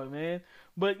my boy, man.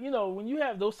 But, when you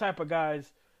have those type of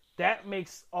guys, that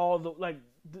makes all the,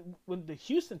 when the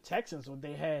Houston Texans, when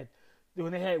they had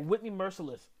Whitney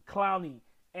Merciless, Clowney,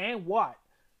 and Watt,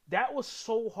 that was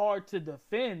so hard to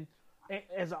defend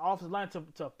as an offensive line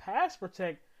to pass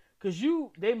protect because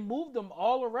they moved them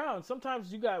all around.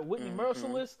 Sometimes you got Whitney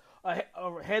Merciless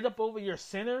head up over your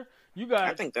center. You got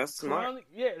I think that's smart.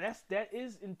 Yeah, that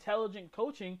is intelligent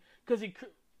coaching because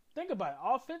think about it.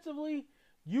 Offensively,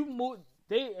 you move.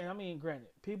 Granted,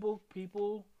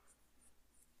 people.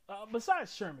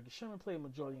 Besides Sherman, because Sherman played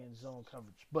majority in zone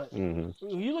coverage. But when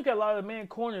you look at a lot of the man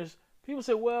corners, people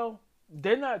say, well,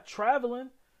 they're not traveling.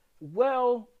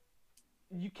 Well,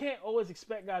 you can't always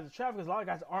expect guys to travel because a lot of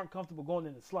guys aren't comfortable going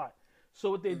in the slot.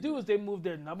 So what they do is they move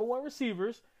their number 1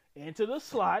 receivers into the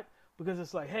slot because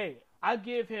it's like, hey, I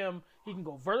give him. He can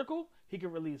go vertical. He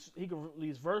can release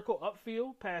vertical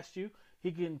upfield past you.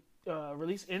 He can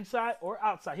release inside or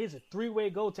outside. He's a 3-way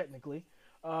go technically.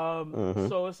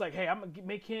 So it's like, hey, I'm gonna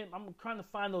make him. I'm trying to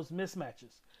find those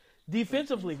mismatches.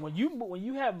 Defensively, when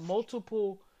you have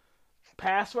multiple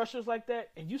pass rushers like that,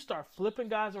 and you start flipping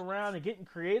guys around and getting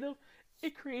creative,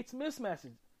 it creates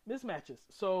mismatches.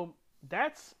 So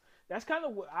that's kind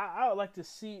of what I would like to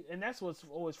see, and that's what's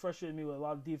always frustrated me with a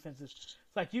lot of defenses. It's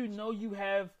like you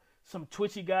have some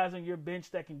twitchy guys on your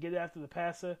bench that can get after the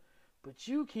passer, but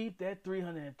you keep that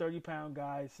 330-pound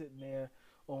guy sitting there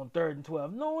on 3rd and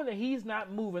 12, knowing that he's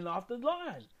not moving off the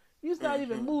line. He's not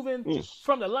even moving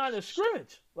from the line of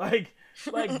scrimmage. Like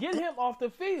get him off the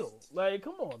field. Like,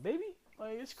 come on, baby.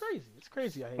 Like, it's crazy. It's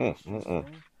crazy. I hate this shit, man.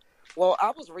 Well,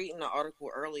 I was reading an article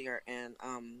earlier, and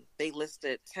they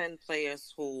listed 10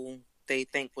 players who they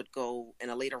think would go in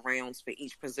the later rounds for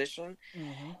each position.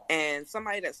 And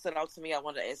somebody that stood out to me, I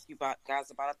wanted to ask you guys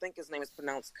about. I think his name is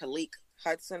pronounced Khalil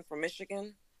Hudson from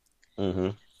Michigan.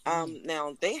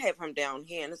 Now, they have him down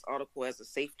here in this article as a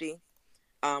safety.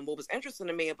 What was interesting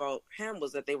to me about him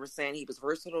was that they were saying he was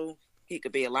versatile. He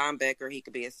could be a linebacker. He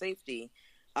could be a safety.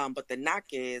 But the knock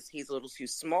is he's a little too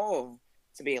small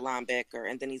to be a linebacker,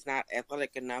 and then he's not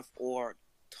athletic enough or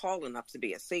tall enough to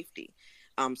be a safety.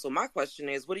 So my question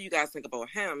is, what do you guys think about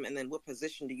him? And then what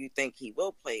position do you think he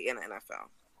will play in the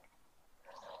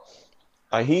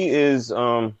NFL? He is,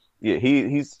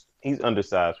 he's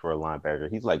undersized for a linebacker.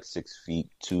 He's like 6 feet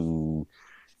to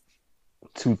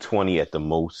 220 at the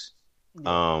most.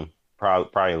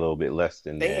 Probably a little bit less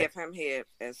than that. They have him here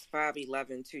as 5'11",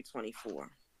 224.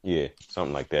 Yeah,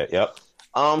 something like that. Yep.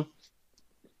 I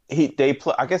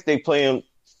guess they play him.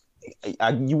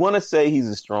 You want to say he's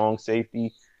a strong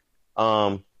safety,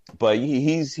 but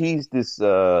he's this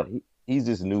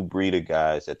new breed of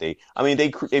guys that they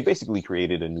basically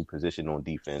created a new position on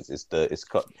defense. It's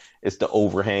the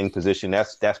overhang position.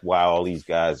 That's why all these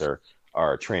guys are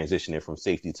transitioning from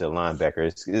safety to linebacker.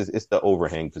 It's the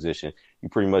overhang position. You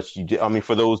pretty much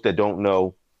for those that don't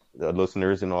know, the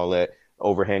listeners and all that,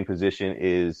 overhang position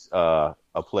is a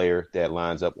player that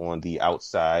lines up on the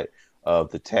outside of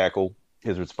the tackle.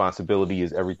 His responsibility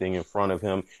is everything in front of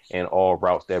him, and all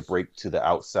routes that break to the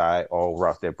outside, all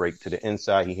routes that break to the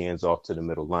inside, he hands off to the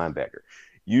middle linebacker.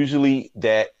 Usually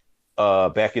that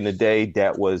back in the day,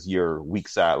 that was your weak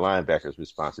side linebacker's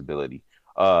responsibility.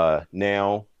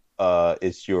 Now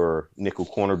it's your nickel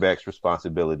cornerback's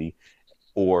responsibility,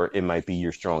 or it might be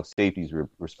your strong safety's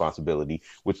responsibility.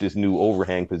 With this new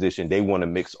overhang position, they want to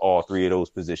mix all three of those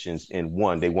positions in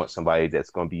one. They want somebody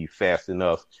that's going to be fast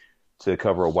enough to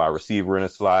cover a wide receiver in a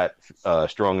slot,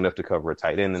 strong enough to cover a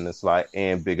tight end in the slot,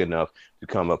 and big enough to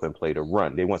come up and play the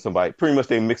run. They want somebody, pretty much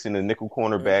they're mixing the nickel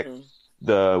cornerback,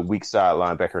 the weak side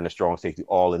linebacker, and the strong safety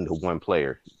all into one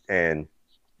player. And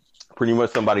pretty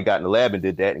much somebody got in the lab and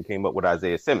did that and came up with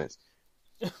Isaiah Simmons.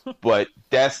 But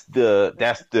that's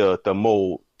the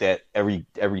mold that every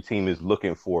team is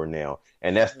looking for now,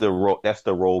 and that's the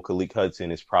role Khalil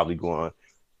Hudson is probably going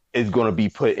to be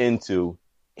put into.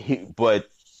 But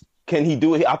can he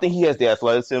do it? I think he has the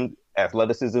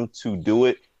athleticism to do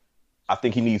it. I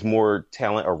think he needs more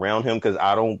talent around him, because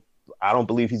I don't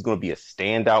believe he's going to be a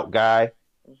standout guy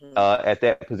at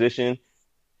that position.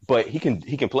 But he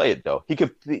can play it though. He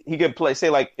can play, say,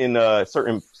 like in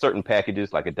certain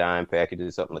packages, like a dime package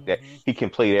or something like that. He can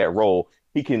play that role.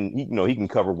 He can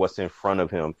cover what's in front of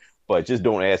him, but just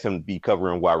don't ask him to be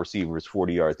covering wide receivers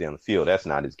 40 yards down the field. That's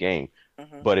not his game.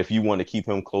 But if you want to keep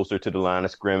him closer to the line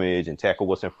of scrimmage and tackle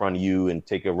what's in front of you and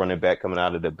take a running back coming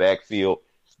out of the backfield,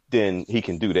 then he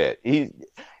can do that. He's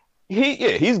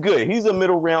good. He's a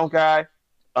middle round guy.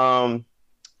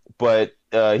 But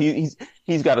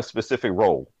he's got a specific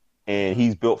role, and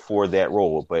he's built for that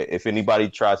role. But if anybody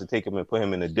tries to take him and put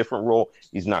him in a different role,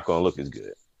 he's not going to look as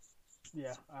good.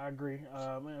 Yeah, I agree.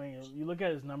 You look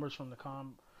at his numbers from the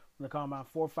combine: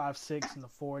 4.56 in the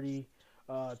 40,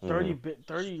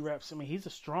 30 reps. I mean, he's a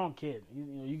strong kid.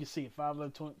 You can see it,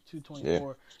 5'11", 224.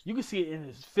 Yeah. You can see it in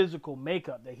his physical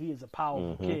makeup that he is a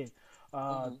powerful kid.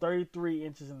 33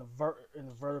 inches in the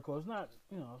vertical. It's not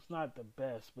it's not the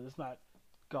best, but it's not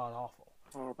god awful.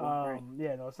 Right.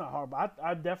 Yeah, no, it's not horrible.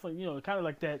 I definitely, kind of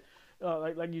like that,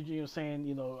 like you were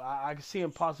saying, I can see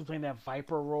him possibly playing that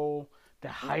Viper role, the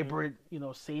hybrid,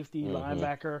 safety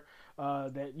linebacker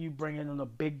that you bring in on a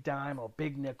big dime or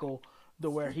big nickel, to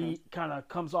where he kind of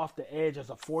comes off the edge as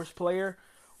a force player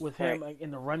with him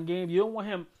in the run game. You don't want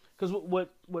him, because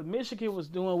what Michigan was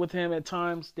doing with him at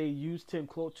times, they used him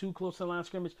too close to the line of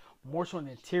scrimmage, more so in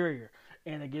the interior.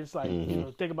 and against like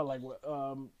think about like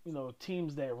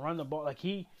teams that run the ball. Like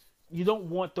you don't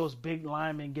want those big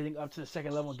linemen getting up to the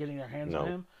second level and getting their hands on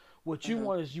him. What you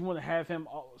want is you want to have him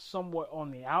somewhat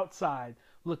on the outside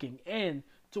looking in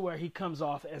to where he comes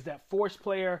off as that force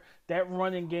player, that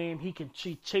running game. He can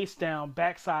chase down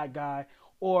backside guy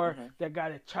or that guy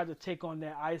that tried to take on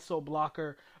that ISO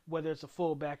blocker, whether it's a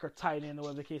fullback or tight end or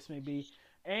whatever the case may be.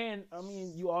 And, I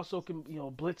mean, you also can,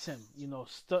 blitz him,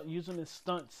 use him in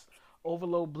stunts,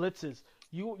 overload blitzes.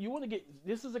 You want to get –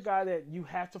 this is a guy that you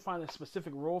have to find a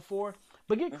specific role for,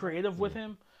 but get creative with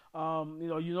him. I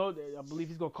believe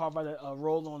he's going to carve out a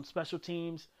role on special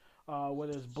teams,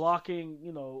 whether it's blocking,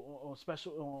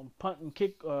 on punt and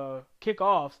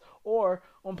kickoffs or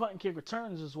on punt and kick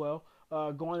returns as well,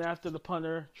 going after the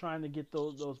punter, trying to get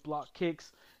those block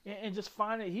kicks, and just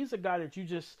find it. He's a guy that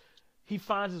he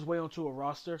finds his way onto a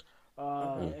roster,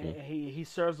 and he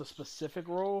serves a specific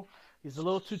role. He's a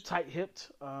little too tight-hipped,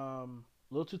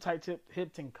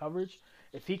 in coverage.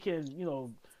 If he can,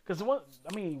 because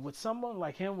with someone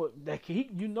like him, he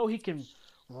can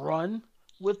run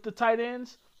with the tight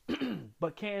ends,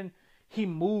 but can he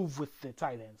move with the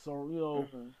tight ends? So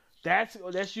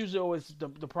that's usually always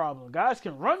the problem. Guys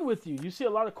can run with you. You see a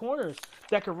lot of corners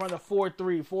that can run a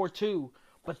 4-3, 4-2,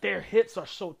 but their hips are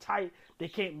so tight they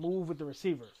can't move with the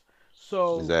receivers.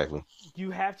 So exactly,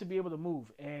 you have to be able to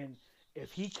move, and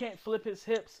if he can't flip his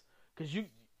hips, because you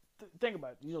think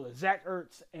about it, the Zach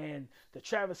Ertz and the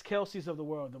Travis Kelce's of the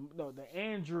world, the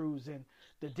Andrews and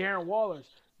the Darren Wallers,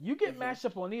 you get matched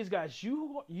up on these guys.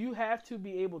 You have to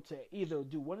be able to either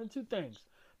do one of two things: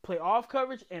 play off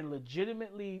coverage and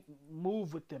legitimately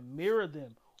move with them, mirror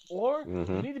them, or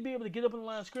you need to be able to get up in the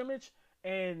line of scrimmage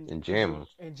and jam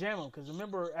them. Because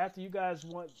remember, after you guys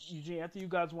won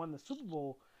the Super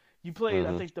Bowl, you played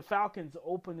I think the Falcons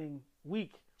opening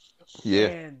week. Yeah.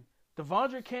 And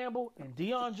Devondre Campbell and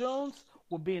Deion Jones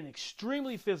were being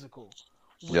extremely physical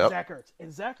with Zach Ertz,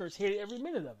 and Zach Ertz hated every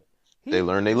minute of it. They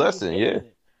learned their lesson, yeah.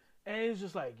 And it's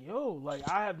just like,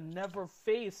 I have never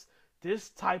faced this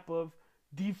type of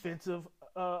defensive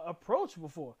approach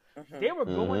before. They were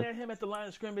going at him at the line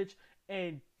of scrimmage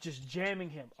and just jamming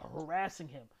him, harassing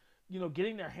him,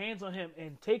 getting their hands on him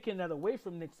and taking that away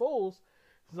from Nick Foles.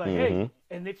 It's like, hey,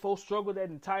 and Nick Foles struggled that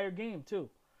entire game too.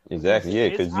 Exactly, yeah,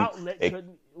 because outlet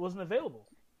wasn't available.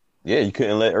 Yeah, you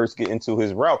couldn't let Ertz get into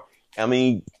his route. I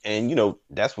mean, and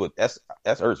that's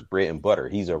Ertz's bread and butter.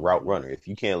 He's a route runner. If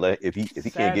he can't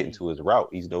get into his route,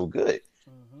 he's no good.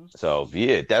 So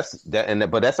yeah,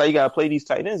 but that's how you gotta play these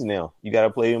tight ends now. You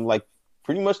gotta play them like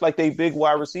pretty much like they big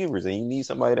wide receivers, and you need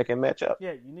somebody that can match up.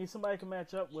 Yeah, you need somebody that can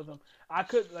match up with them. I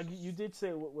could, like you did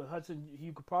say with Hudson,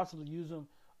 you could possibly use him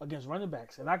against running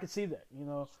backs, and I could see that.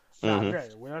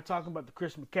 We're not talking about the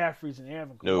Chris McCaffreys and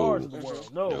Evan Kamars of the world.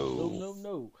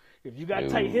 No. If you got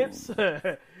tight hips,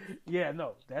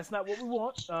 that's not what we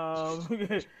want.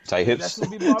 Tight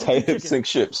hips sink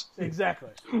ships.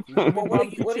 Exactly. Well,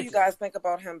 what do you guys think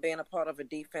about him being a part of a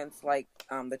defense like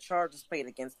the Chargers played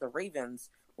against the Ravens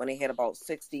when they had about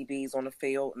 6 DBs on the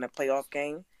field in a playoff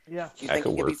game? Yeah. Do you think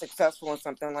he could be successful in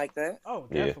something like that? Oh,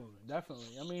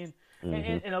 definitely. I mean,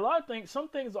 and a lot of things, some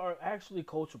things are actually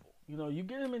coachable. You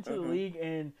get him into the league,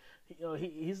 and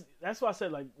he's. That's why I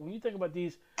said, like, when you think about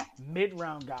these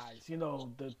mid-round guys,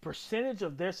 the percentage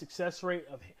of their success rate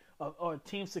or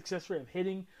team success rate of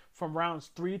hitting from rounds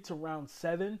 3 to round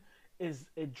 7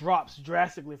 it drops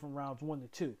drastically from rounds 1 to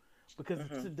 2 because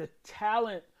the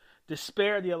talent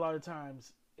disparity a lot of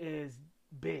times is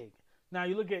big. Now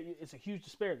you look at it's a huge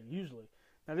disparity usually.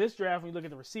 Now this draft, when you look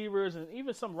at the receivers and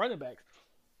even some running backs,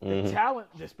 the talent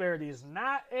disparity is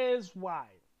not as wide.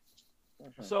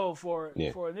 So for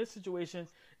this situation,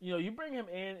 you bring him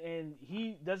in and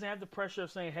he doesn't have the pressure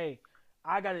of saying, "Hey,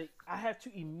 I have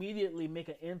to immediately make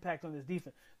an impact on this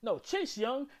defense." No, Chase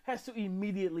Young has to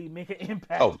immediately make an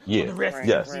impact on the rest of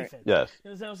the defense. Yes. You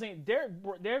know what I'm saying?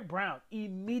 Derek Brown,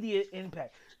 immediate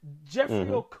impact. Jeffrey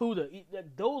Okudah,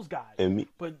 those guys,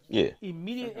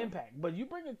 immediate impact. But you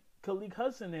bring a Khalid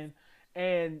Hudson in,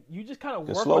 and you just kind of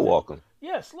work slow walk him.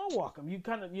 Yeah, slow walk him. You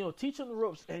kind of teach him the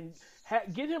ropes and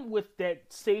get him with that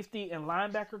safety and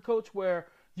linebacker coach where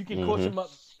you can coach him up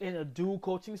in a dual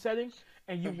coaching setting,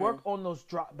 and you work on those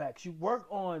dropbacks. You work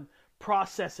on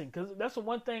processing because that's the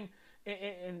one thing.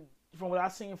 And from what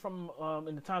I've seen from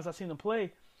in the times I've seen him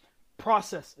play,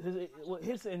 process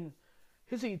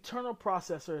his eternal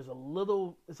processor is a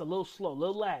little slow, a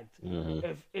little lagged.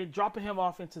 If it dropping him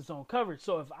off into zone coverage,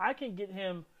 so if I can get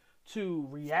him to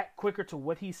react quicker to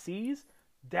what he sees,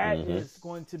 that is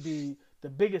going to be the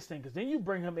biggest thing. Because then you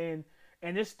bring him in,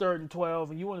 and it's 3rd and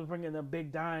 12, and you want to bring in a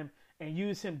big dime and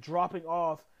use him dropping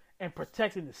off and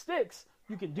protecting the sticks,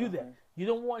 you can do that. You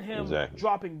don't want him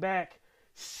dropping back,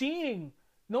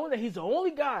 knowing that he's the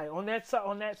only guy on that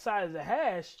side of the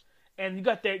hash, and you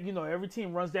got that, every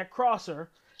team runs that crosser,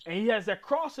 and he has that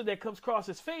crosser that comes across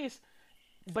his face,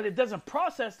 but it doesn't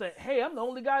process that, hey, I'm the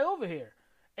only guy over here.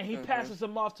 And he passes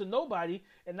him off to nobody,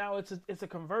 and now it's a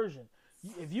conversion.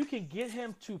 If you can get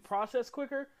him to process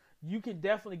quicker, you can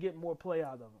definitely get more play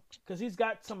out of him because he's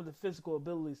got some of the physical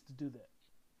abilities to do that.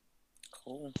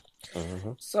 Cool.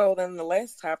 So then the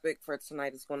last topic for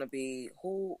tonight is going to be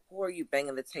who are you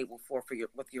banging the table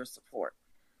with your support?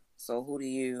 So who do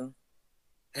you,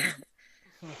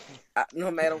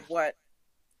 no matter what,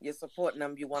 you're supporting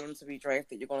them. You want them to be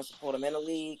drafted. You're going to support them in the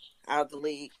league, out of the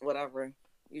league, whatever.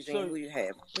 Eugene, who you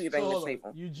have? Who you banging the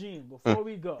table? Eugene, before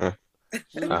we go,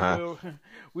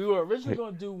 we were originally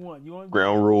going to do one. You want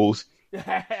ground rules?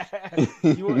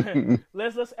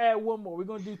 let's add one more. We're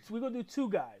gonna do two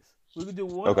guys. We're gonna do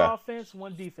one offense,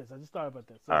 one defense. I just thought about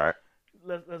that. So all right.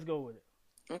 Let's go with it.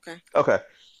 Okay.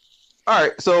 All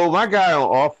right. So my guy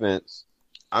on offense,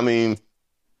 I mean,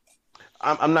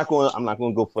 I'm not going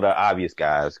to go for the obvious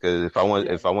guys because if I want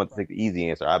to take the easy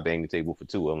answer, I bang the table for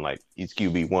two. I'm like, he's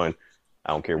QB1.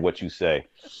 I don't care what you say,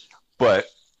 but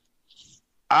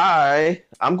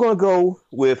I'm going to go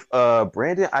with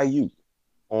Brandon Ayuk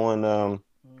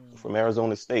from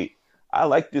Arizona State. I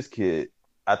like this kid.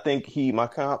 I think my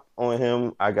comp on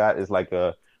him I got is like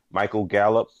a Michael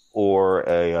Gallup or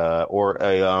a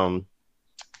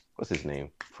what's his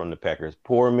name from the Packers?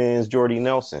 Poor man's Jordy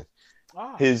Nelson.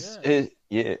 His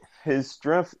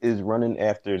strength is running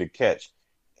after the catch,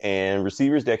 and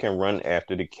receivers that can run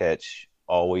after the catch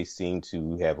always seem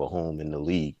to have a home in the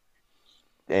league.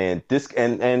 And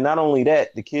not only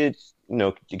that, the kid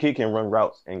can run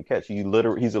routes and catch.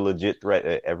 He's a legit threat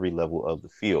at every level of the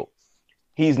field.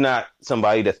 He's not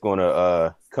somebody that's going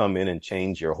to come in and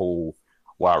change your whole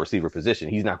wide receiver position.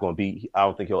 He's not going to be. I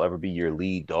don't think he'll ever be your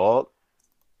lead dog.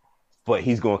 But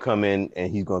he's going to come in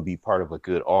and he's going to be part of a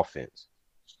good offense.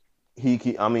 He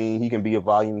can be a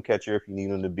volume catcher if you need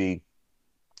him to be.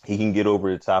 He can get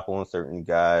over the top on certain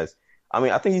guys. I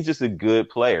mean, I think he's just a good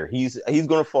player. He's going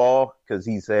to fall because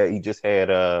he just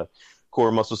had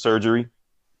core muscle surgery.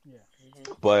 Yeah.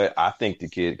 Mm-hmm. But I think the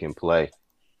kid can play.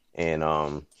 And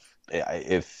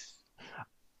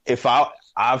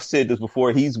I've said this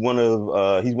before, he's one of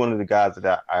the guys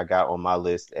that I got on my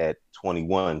list at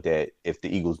 21 that if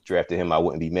the Eagles drafted him, I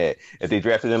wouldn't be mad. If they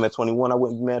drafted him at 21, I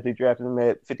wouldn't be mad. If they drafted him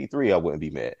at 53, I wouldn't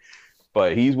be mad.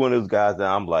 But he's one of those guys that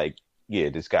I'm like, yeah,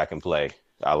 this guy can play.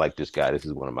 I like this guy. This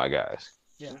is one of my guys.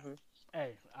 Yeah. Mm-hmm.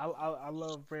 Hey, I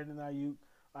love Brandon Ayuk,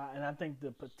 and I think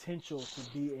the potential to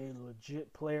be a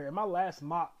legit player. In my last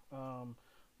mock,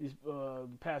 these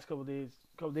past couple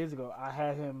days ago, I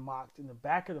had him mocked in the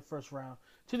back of the first round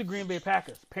to the Green Bay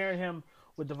Packers, pairing him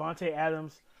with Devontae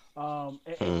Adams.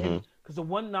 Because the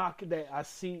one knock that I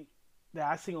see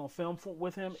on film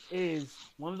with him is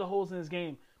one of the holes in his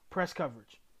game: press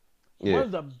coverage. Yeah. One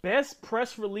of the best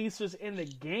press releasers in the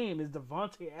game is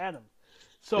Devontae Adams.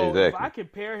 So exactly. If I can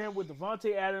pair him with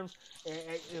Devontae Adams, and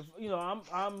if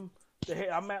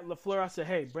I'm at LaFleur, I said,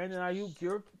 hey, Brandon Ayuk,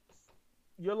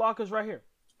 your locker's right here.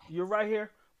 You're right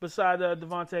here beside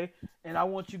Devontae, and I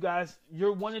want you guys.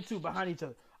 You're 1 and 2 behind each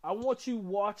other. I want you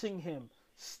watching him,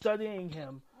 studying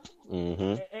him,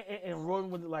 and rolling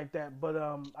with it like that. But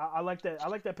I like that. I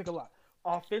like that pick a lot.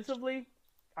 Offensively,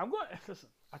 I'm going. Listen,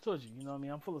 I told you. You know what I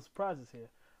mean. I'm full of surprises here.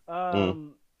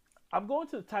 I'm going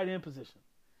to the tight end position,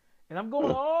 and I'm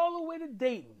going all the way to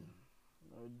Dayton.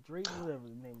 Drayton, whatever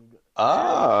the name is.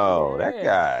 Oh, yeah. That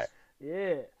guy.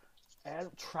 Yeah,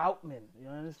 Adam Troutman. You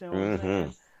understand what I'm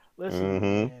saying? Listen,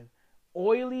 man.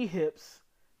 Oily hips.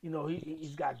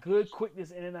 He's got good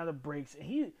quickness in and out of breaks, and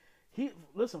he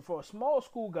listen, for a small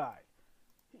school guy,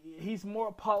 he's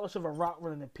more polished of a route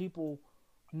runner than people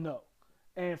know.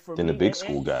 And for than the big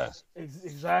school guys.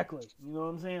 Exactly. You know what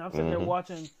I'm saying? I'm sitting there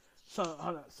watching some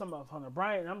of Hunter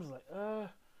Bryant, and I'm just like,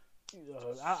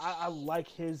 I like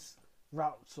his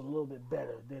routes a little bit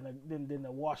better than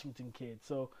the Washington kid.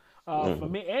 So for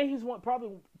me, and he's one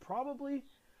probably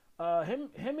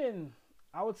him and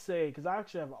I would say, because I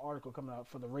actually have an article coming out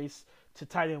for the race to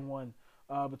tight end 1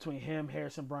 between him,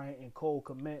 Harrison Bryant, and Cole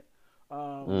Kmet,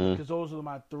 because those are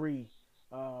my 3.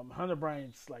 Hunter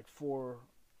Bryant's like 4.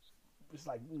 It's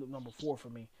like number 4 for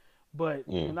me. But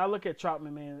when I look at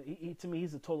Troutman, man, he to me,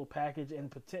 he's a total package,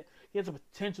 and he has the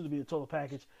potential to be a total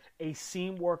package, a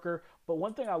seam worker. But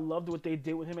one thing I loved what they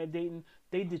did with him at Dayton,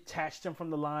 they detached him from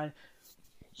the line.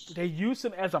 They used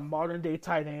him as a modern-day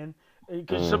tight end.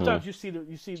 Because sometimes you've seen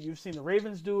the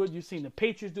Ravens do it, you've seen the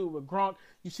Patriots do it with Gronk,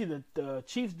 you see the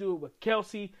Chiefs do it with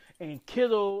Kelsey and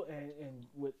Kittle and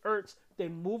with Ertz. They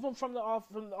move them from the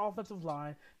offensive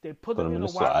line. They put them in the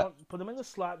slot. Put them in the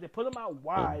slot. They put them out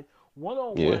wide, one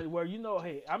on one, where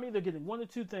hey, I'm either getting one or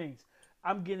two things.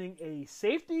 I'm getting a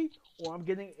safety or I'm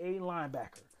getting a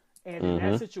linebacker. And in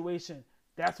that situation,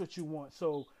 that's what you want.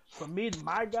 So for me,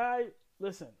 my guy,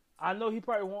 listen, I know he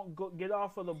probably won't get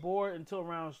off of the board until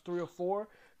rounds 3 or 4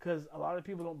 because a lot of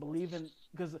people don't believe in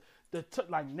because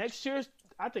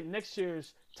I think next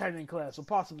year's tight end class will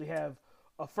possibly have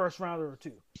a first rounder or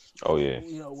two. Oh yeah,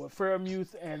 with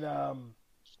Fairmuth and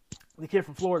the kid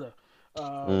from Florida.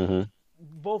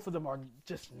 Both of them are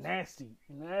just nasty.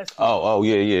 Oh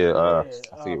yeah. I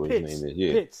forget what his name is.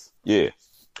 Yeah, Pitts. Yeah.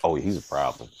 Oh, he's a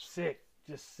problem. Sick,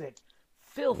 just sick,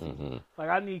 filthy. Like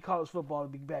I need college football to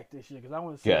be back this year because I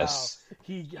want to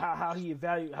see how he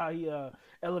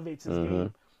elevates his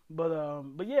game.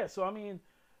 But yeah. So I mean,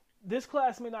 this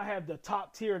class may not have the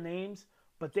top tier names,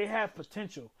 but they have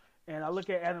potential. And I look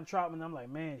at Adam Troutman, and I'm like,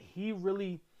 man, he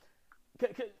really.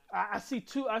 I see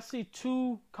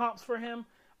two comps for him.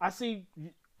 I see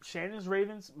Shannon's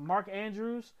Ravens, Mark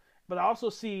Andrews, but I also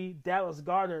see Dallas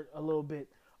Goedert a little bit.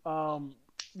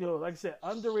 Like I said,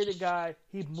 underrated guy.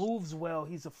 He moves well.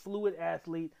 He's a fluid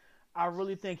athlete. I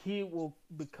really think he will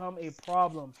become a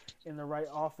problem in the right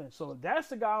offense. So that's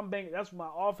the guy I'm banging. That's my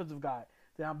offensive guy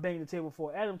that I'm banging the table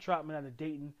for. Adam Troutman out of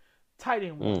Dayton. Tight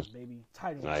end one, baby.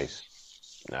 Tight end.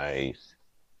 Nice.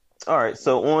 All right,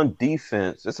 so on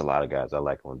defense, there's a lot of guys I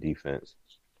like on defense,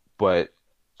 but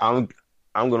I'm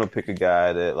gonna pick a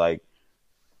guy that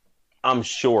I'm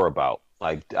sure about.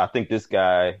 I think this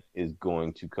guy is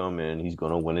going to come in. He's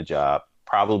going to win a job.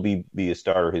 Probably be a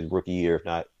starter his rookie year.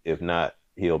 If not,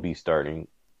 he'll be starting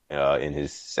in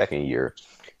his second year.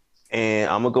 And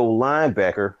I'm gonna go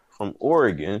linebacker from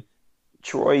Oregon,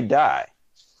 Troy Dye.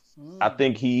 I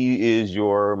think he is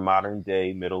your modern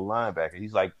day middle linebacker.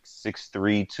 He's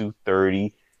 6'3",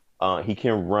 230. He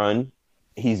can run.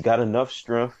 He's got enough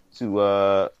strength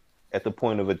to at the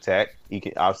point of attack.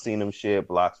 I've seen him shed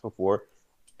blocks before,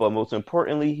 but most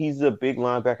importantly, he's a big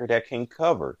linebacker that can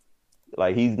cover.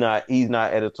 He's not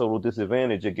at a total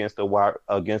disadvantage against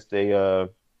a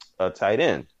tight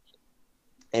end.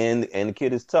 And the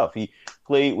kid is tough. He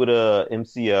played with a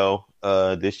MCL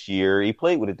this year. He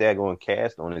played with a daggone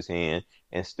cast on his hand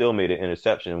and still made an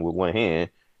interception with one hand.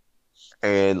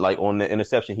 And on the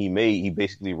interception he made, he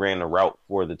basically ran the route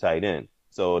for the tight end.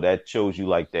 So that shows you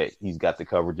that he's got the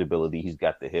coverage ability, he's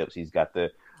got the hips, he's got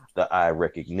the eye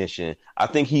recognition. I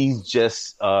think he's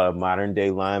just a modern day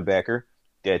linebacker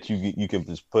that you can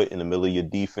just put in the middle of your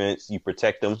defense. You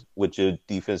protect him with your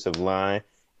defensive line,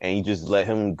 and you just let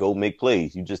him go make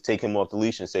plays. You just take him off the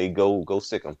leash and say, go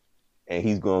sick him. And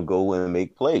he's going to go and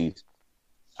make plays.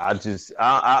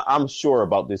 I'm sure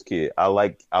about this kid. I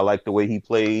like the way he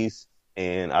plays,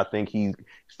 and I think he's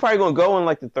probably going to go in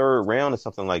the third round or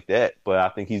something like that. But I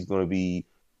think he's going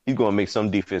to make some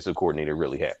defensive coordinator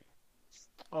really happy.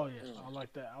 Oh yeah, I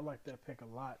like that. I like that pick a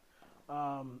lot.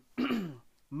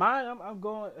 Mine, I'm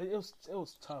going. It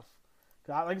was tough.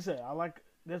 Like I said,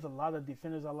 there's a lot of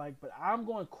defenders I like, but I'm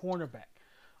going cornerback.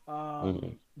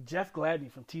 Jeff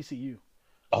Gladney from TCU.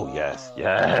 Oh yes.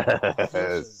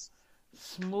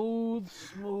 Smooth,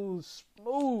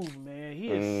 man.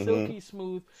 He is silky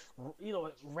smooth.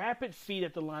 Rapid feet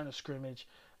at the line of scrimmage.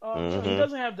 He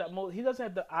doesn't have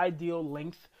the ideal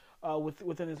length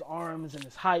within his arms and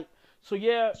his height. So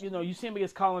yeah, you see him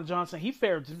against Colin Johnson. He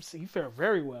fared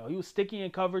very well. He was sticky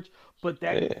in coverage, but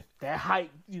that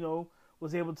height,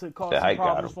 was able to cause some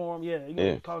problems for him.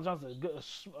 Yeah, Colin Johnson,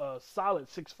 a solid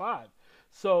 6'5".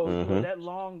 So that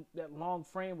long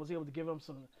frame was able to give him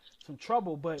some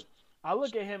trouble. But I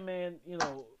look at him, man.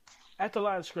 At the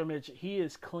line of scrimmage, he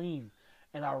is clean,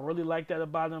 and I really like that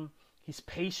about him. He's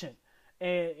patient,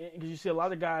 and because you see a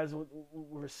lot of guys with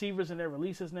receivers in their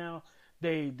releases now.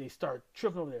 They start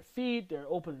tripping over their feet. They're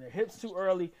opening their hips too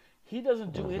early. He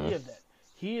doesn't do any of that.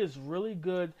 He is really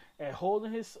good at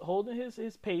holding his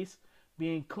pace,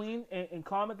 being clean and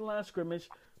calm at the line of scrimmage,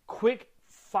 quick,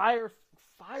 fiery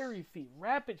feet,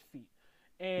 rapid feet,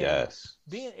 and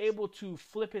being able to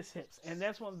flip his hips. And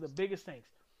that's one of the biggest things.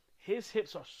 His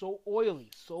hips are so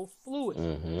oily, so fluid.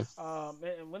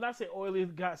 And when I say oily,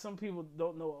 some people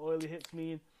don't know what oily hips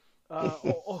mean.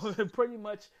 Pretty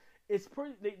much. It's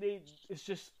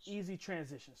just easy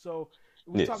transition. So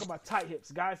we talk about tight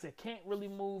hips, guys that can't really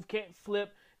move, can't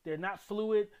flip, they're not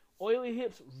fluid. Oily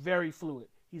hips, very fluid.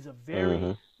 He's a very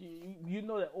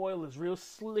that oil is real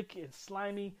slick and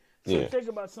slimy. So Yeah. think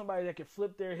about somebody that can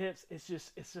flip their hips. It's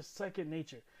just second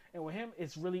nature. And with him,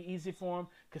 it's really easy for him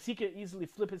because he can easily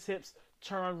flip his hips,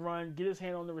 turn, run, get his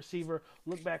hand on the receiver,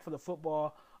 look back for the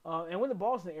football, and when the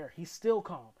ball's in the air, he's still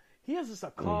calm. He has just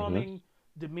a calming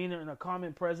demeanor and a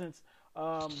calming presence,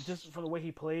 just from the way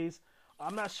he plays.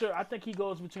 I'm not sure. I think he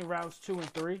goes between rounds 2 and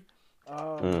 3.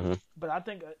 But I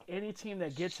think any team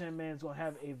that gets him, man, is going to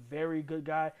have a very good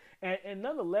guy. And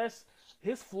nonetheless,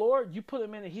 his floor, you put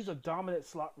him in, and he's a dominant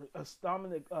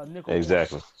nickel.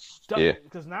 Exactly. Corner. Yeah.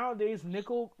 Because nowadays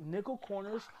nickel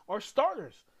corners are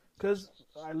starters. Because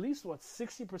at least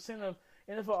 60% of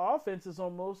NFL offense is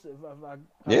almost.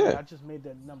 I just made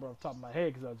that number off the top of my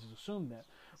head because I just assumed that.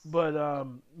 But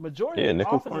majority of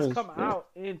offenses come out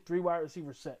in 3 wide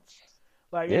receiver sets.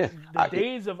 Like the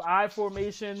days of I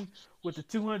formation with the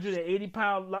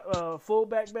 280-pound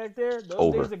fullback back there,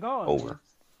 those days are gone. Over.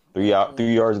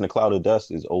 3 yards in the cloud of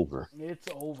dust is over. It's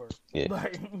over. Yeah.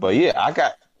 But yeah, I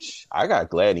got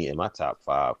Gladney in my top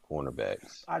 5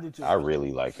 cornerbacks. I do too. I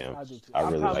really like him. I do too. I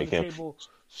really like him. Table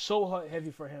so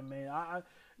heavy for him, man.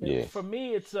 For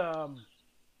me, it's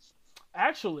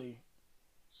actually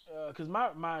because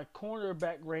my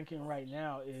cornerback ranking right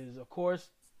now is, of course,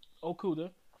 Okuda.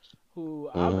 Who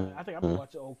I think I've been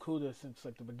watching Okuda since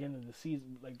like the beginning of the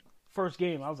season, like first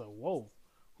game. I was like, whoa,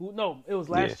 who? No, it was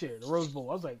last year, the Rose Bowl.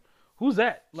 I was like, who's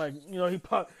that? Like, he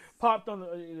popped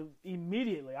on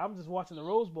immediately. I'm just watching the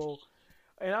Rose Bowl,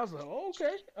 and I was like, oh,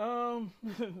 okay,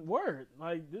 word.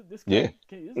 Like this guy,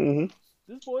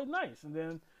 this boy is nice. And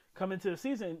then come into the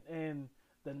season, and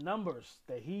the numbers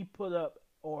that he put up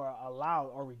or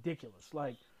allowed are ridiculous.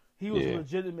 Like he was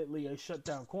legitimately a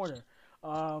shutdown corner.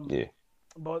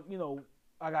 But,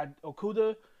 I got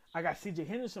Okuda. I got C.J.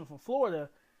 Henderson from Florida.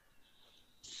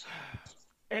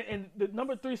 And the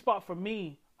number 3 spot for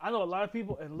me, I know a lot of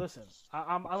people, and listen,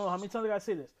 I don't know how many times I got to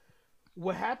say this.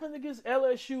 What happened against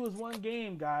LSU was one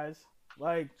game, guys.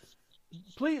 Like,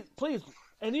 please,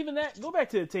 and even that, go back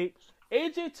to the tape.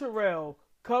 A.J. Terrell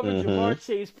covered Jamar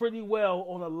Chase pretty well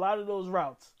on a lot of those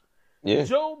routes. Yeah.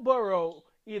 Joe Burrow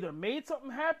either made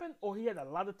something happen or he had a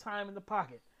lot of time in the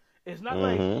pocket. It's not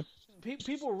like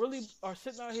people really are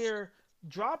sitting out here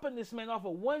dropping this man off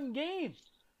of one game.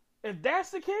 If that's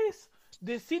the case,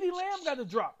 then CeeDee Lamb got to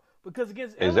drop because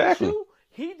against LSU,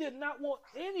 he did not want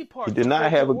any part. He did not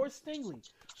have or Stingley.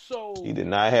 So he did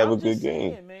not have a good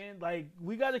game, man. Like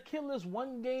we got to kill this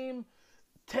one game.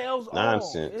 Tails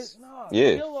nonsense.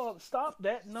 Stop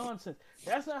that nonsense.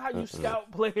 That's not how you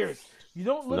scout players. You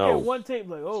don't look at one tape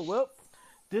like, oh well.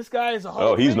 This guy is a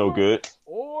Hall of he's Famer, no good.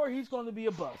 Or he's going to be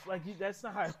a bust. Like, that's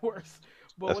not how it works.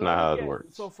 But that's not how it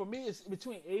works. So, for me, it's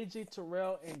between A.J.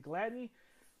 Terrell and Gladney.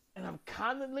 And I'm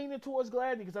kind of leaning towards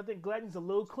Gladney because I think Gladney's a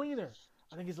little cleaner.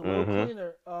 I think he's a little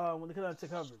cleaner when it comes to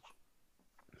coverage.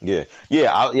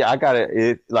 I got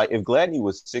it. Like, if Gladney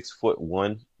was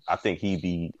 6'1", I think he'd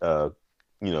be,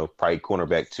 probably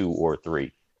cornerback 2 or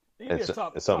 3.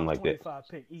 Something like that.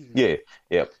 Pick, easy.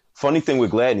 Yeah. Funny thing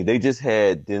with Gladney, they just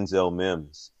had Denzel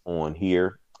Mims on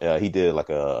here. He did like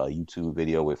a YouTube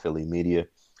video with Philly Media,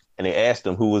 and they asked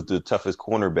him who was the toughest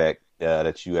cornerback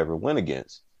that you ever went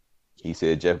against. He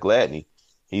said Jeff Gladney.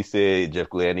 He said Jeff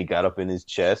Gladney got up in his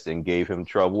chest and gave him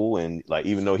trouble, and like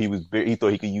even though he was big, he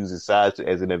thought he could use his size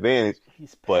as an advantage,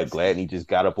 but Gladney just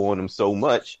got up on him so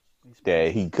much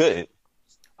that he couldn't.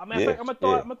 I'm gonna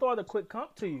throw out a quick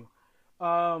comp to you.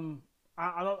 I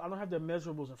don't have the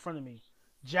measurables in front of me.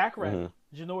 Jackrabbit,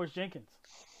 Janoris Jenkins.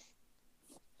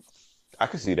 I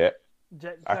can see that.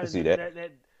 I can see that.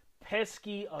 That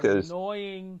pesky,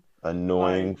 annoying,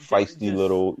 feisty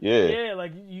little, Yeah,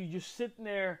 like you just sitting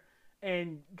there,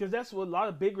 and because that's what a lot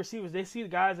of big receivers, they see the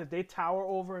guys that they tower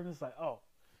over, and it's like, oh,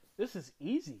 this is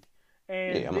easy.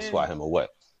 And I'm gonna swat him away.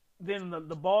 Then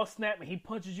the ball snap and he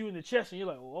punches you in the chest, and you're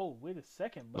like, whoa, wait a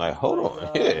second. Like, hold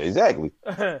on. Exactly.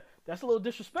 That's a little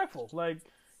disrespectful. Like,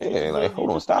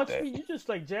 hold on, stop that. You just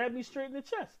like jabbed me straight in the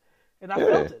chest, and I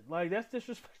felt it. Like that's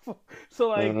disrespectful. So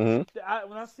like, when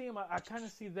I see him, I kind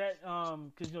of see that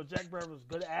because Jack Brown was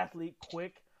a good athlete,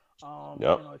 quick,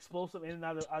 explosive in and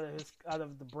out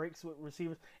of the breaks with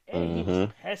receivers, and he was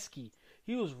pesky.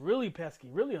 He was really pesky,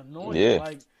 really annoying. Yeah.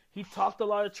 Like he talked a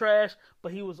lot of trash,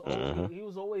 but he was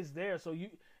always there. So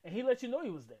he let you know he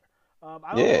was there.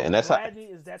 I don't know if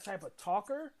Gladney is that type of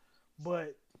talker,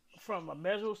 but from a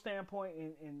measurable standpoint,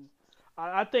 and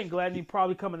I think Gladney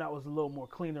probably coming out was a little more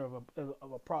cleaner of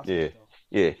a prospect.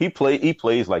 Yeah. He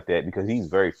plays like that because he's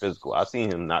very physical. I've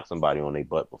seen him knock somebody on their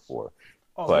butt before.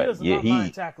 Oh, but he does not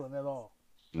mind tackling at all.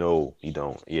 No, he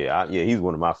don't. He's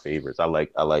one of my favorites. I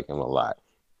like him a lot.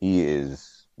 He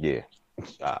is. Yeah,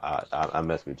 I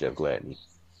mess with Jeff Gladney.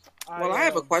 Well, I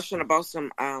have a question about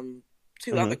some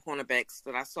two other Mm-hmm. cornerbacks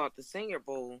that I saw at the Senior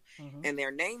Bowl, Mm-hmm. and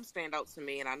their names stand out to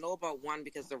me. And I know about one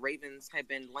because the Ravens had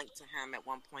been linked to him at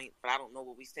one point, but I don't know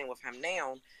where we stand with him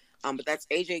now. But that's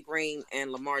AJ Green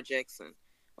and Lamar Jackson.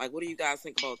 Like, what do you guys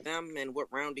think about them, and what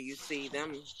round do you see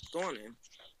them going in?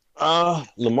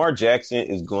 Lamar Jackson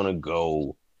is gonna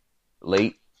go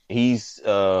late. He's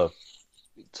tall,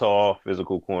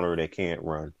 physical corner that can't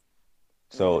run.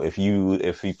 So Mm-hmm.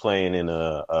 if he playing in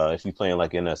a if you playing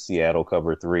like in a Seattle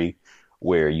cover three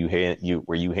where you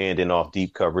handing off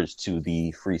deep coverage to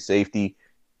the free safety,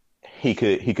 he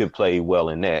could play well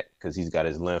in that because he's got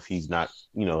his length. He's not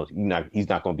he's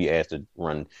not going to be asked to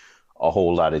run a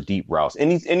whole lot of deep routes.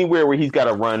 And he's anywhere where he's got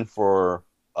to run for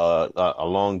a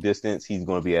long distance, he's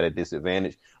going to be at a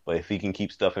disadvantage. But if he can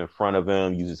keep stuff in front of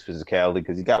him, use his physicality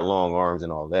because he's got long arms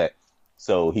and all that,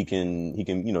 so he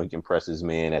can press his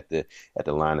man at the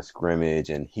line of scrimmage,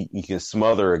 and he can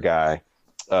smother a guy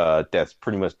that's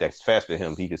fast for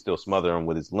him. He can still smother him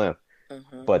with his length.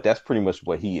 Mm-hmm. But that's pretty much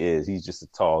what he is. He's just a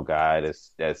tall guy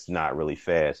that's not really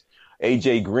fast.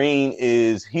 AJ Green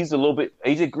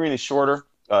AJ Green is shorter.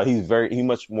 He's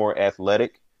much more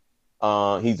athletic.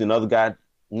 He's another guy,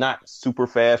 not super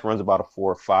fast, runs about a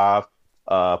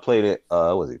 4.5. Played at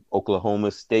was it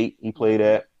Oklahoma State? He played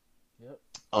at.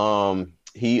 Yep.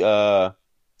 He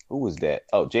who was that?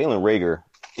 Oh, Jalen Rager.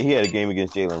 He had a game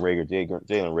against Jalen Rager.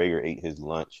 Jalen Rager ate his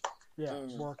lunch. Yeah.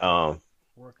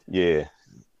 Worked. Yeah,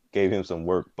 gave him some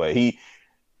work, but he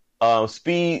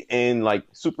speed and like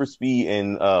super speed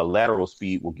and lateral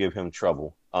speed will give him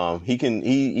trouble. He can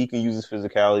use his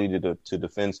physicality to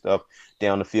defend stuff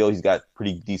down the field. He's got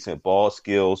pretty decent ball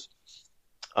skills.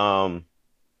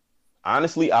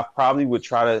 Honestly, I probably would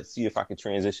try to see if I could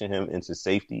transition him into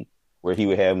safety where he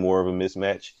would have more of a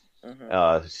mismatch.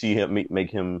 Mm-hmm. See him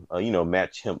make him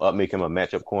match him up, make him a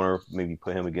matchup corner, maybe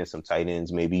put him against some tight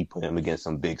ends, maybe put him against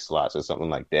some big slots or something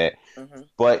like that. Mm-hmm.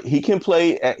 But he can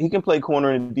play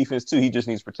corner in defense too. He just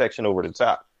needs protection over the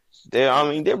top.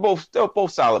 They're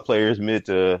both solid players, mid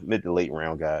to late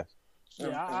round guys. Yeah,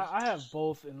 Okay. I have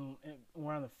both in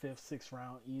around the 5th, 6th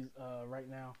round right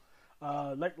now.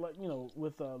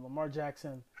 With Lamar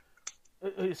Jackson,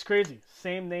 it's crazy.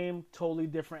 Same name, totally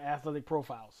different athletic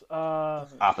profiles.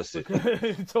 Opposite.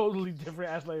 Totally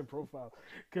different athletic profile.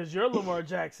 Because your Lamar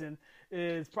Jackson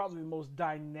is probably the most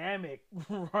dynamic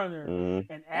runner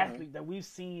and athlete that we've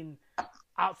seen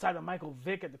outside of Michael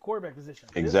Vick at the quarterback position.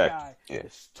 Exactly. This guy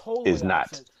is totally Is not.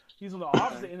 opposite. He's on the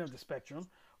opposite end of the spectrum.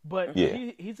 But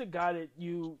Yeah. he's a guy that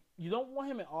you don't want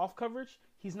him in off coverage.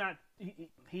 He's not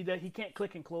he can't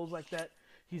click and close like that.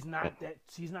 He's not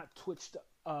twitched.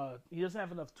 He doesn't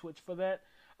have enough twitch for that.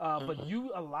 But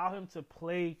you allow him to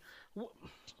play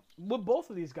with both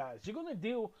of these guys. You're gonna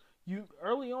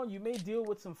early on. You may deal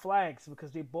with some flags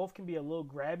because they both can be a little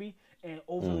grabby and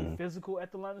overly physical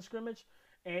at the line of scrimmage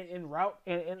and in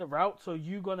the route. So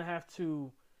you're gonna have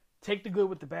to take the good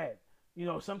with the bad.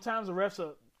 Sometimes the refs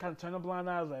are kind of turn a blind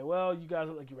eye. Like, well, you guys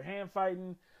look like you were hand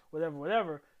fighting,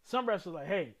 whatever. Some refs are like,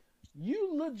 hey,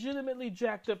 you legitimately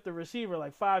jacked up the receiver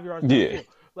like 5 yards down the field.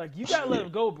 Like, you gotta let him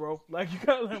go, bro. Like, you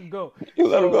gotta let him go.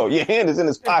 Let him go. Your hand is in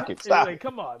his pocket. Stop. Like,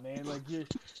 come on, man. Like,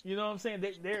 you know what I'm saying?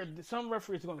 Some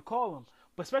referees are gonna call him,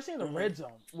 but especially in the red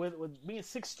zone with being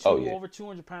 6'2", over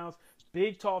 200 pounds,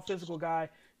 big, tall, physical guy.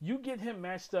 You get him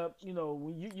matched up.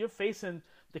 When you're facing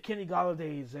the Kenny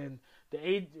Gallaudays and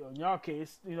in your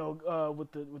case,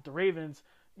 with the Ravens,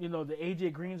 the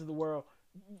AJ Greens of the world,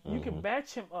 you can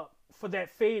match him up for that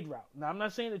fade route. Now, I'm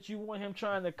not saying that you want him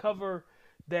trying to cover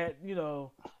that,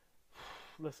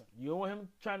 listen, you don't want him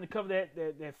trying to cover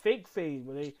that fake fade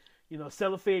where they,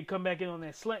 sell a fade, come back in on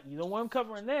that slant. You don't want him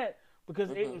covering that because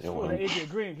it's for the AJ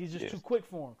Green. He's just too quick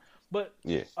for him. But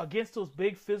against those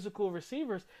big physical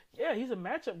receivers, he's a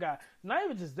matchup guy. Not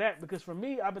even just that, because for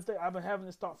me, I've been having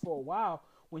this thought for a while.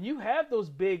 When you have those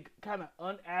big kind of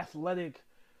unathletic,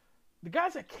 the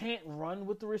guys that can't run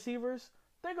with the receivers,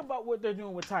 think about what they're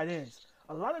doing with tight ends.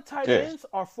 A lot of tight ends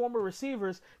are former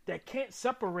receivers that can't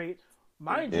separate.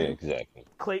 Mind you, exactly.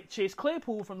 Chase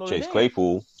Claypool from Notre Dame. Chase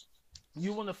Claypool.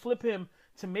 You want to flip him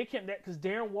to make him that, because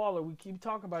Darren Waller, we keep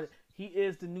talking about it, he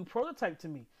is the new prototype to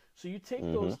me. So you take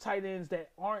those tight ends that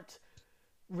aren't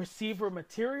receiver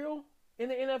material in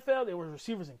the NFL. They were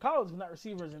receivers in college, but not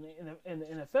receivers in the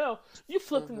NFL. You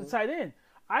flip them to tight end.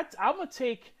 I'm going to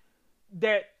take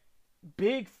that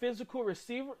big physical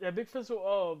receiver, that big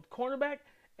physical cornerback,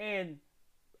 and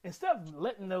instead of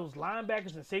letting those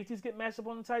linebackers and safeties get matched up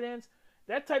on the tight ends,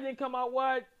 that tight end come out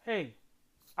wide, hey,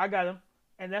 I got him.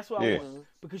 And that's what I want.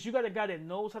 Because you got a guy that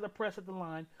knows how to press at the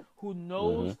line, who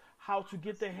knows how to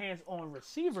get their hands on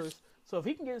receivers. So if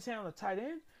he can get his hand on the tight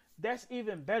end, that's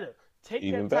even better. Take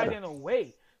Even that tight better. end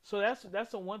away. So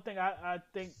that's the one thing I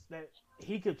think that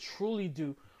he could truly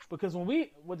do. Because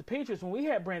with the Patriots, when we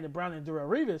had Brandon Brown and Darrelle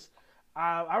Revis,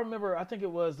 I remember, I think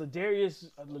it was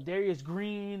Ladarius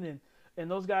Green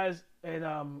and those guys, and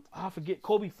I forget,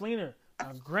 Kobe Fleener.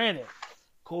 Now, granted,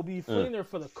 Kobe Fleener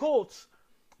for the Colts,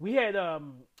 we had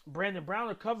Brandon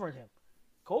Brown covering him.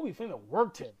 Kobe Fleener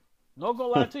worked him. Not gonna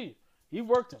lie to you, he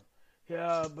worked him.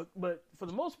 Yeah, but for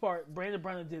the most part, Brandon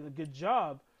Brown did a good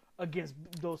job against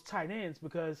those tight ends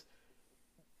because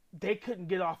they couldn't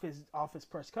get off his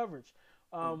press coverage.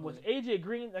 With AJ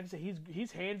Green, like I said,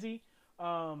 he's handsy,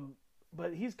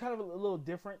 but he's kind of a little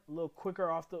different, a little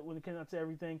quicker when it comes to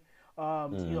everything.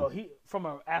 He from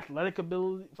an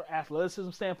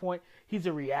athleticism standpoint, he's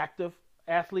a reactive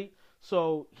athlete,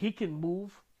 so he can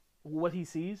move what he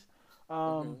sees,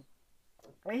 and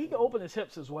he can open his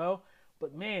hips as well.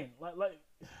 But man,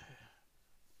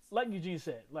 like Eugene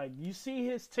said, like you see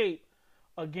his tape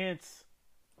against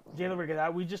Jalen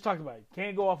Reagor. We just talked about it.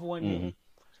 Can't go off one game.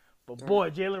 But boy,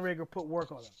 Jalen Reagor put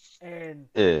work on him,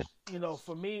 and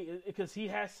for me, because he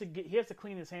has to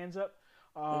clean his hands up.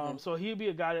 So he'll be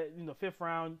a guy that fifth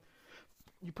round,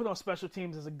 you put on special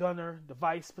teams as a gunner,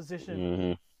 device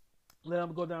position, let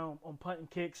him go down on punt and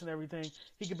kicks and everything.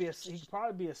 He could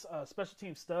probably be a special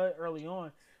team stud early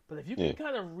on. But if you can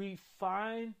kind of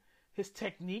refine his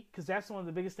technique, because that's one of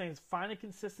the biggest things, finding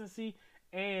consistency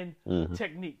and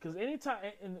technique. Because anytime,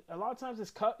 and a lot of times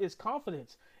it's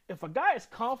confidence. If a guy is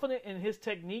confident in his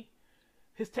technique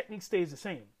stays the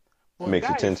same. Makes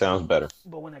it 10 times better.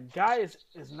 But when a guy is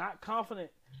not confident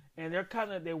and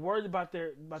they're worried about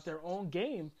their own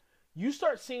game, you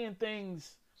start seeing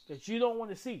things that you don't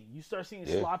want to see. You start seeing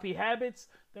sloppy habits,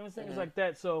 things like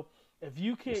that. So if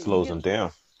you can, it slows them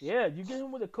down. Yeah, you get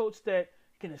him with a coach that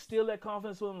can instill that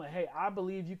confidence with him. Like, hey, I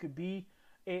believe you could be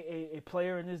a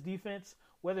player in this defense,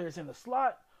 whether it's in the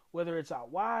slot, whether it's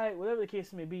out wide, whatever the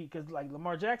case may be. Because like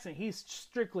Lamar Jackson, he's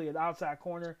strictly an outside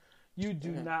corner. You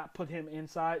do not put him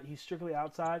inside. He's strictly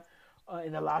outside,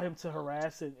 and allow him to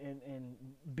harass and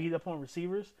beat up on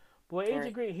receivers. But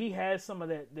AJ Green, he has some of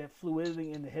that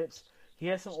fluidity in the hips. He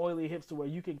has some oily hips to where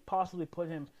you can possibly put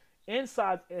him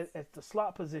inside at the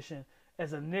slot position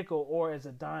as a nickel or as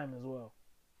a dime as well.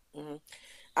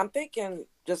 I'm thinking,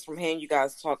 just from hearing you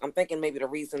guys talk, I'm thinking maybe the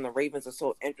reason the Ravens are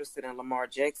so interested in Lamar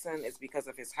Jackson is because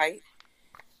of his height.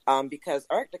 Because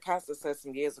Eric DeCosta said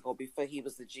some years ago, before he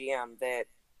was the GM, that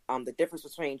the difference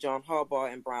between John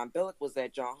Harbaugh and Brian Billick was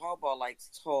that John Harbaugh likes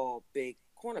tall, big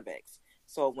cornerbacks.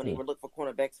 So when he would look for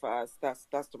cornerbacks for us, that's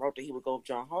the route that he would go with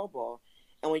John Harbaugh.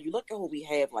 And when you look at who we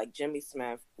have, like Jimmy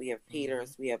Smith, we have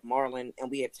Peters, we have Marlon,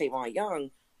 and we have Tavon Young,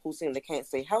 who seem to can't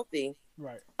stay healthy.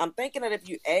 Right. I'm thinking that if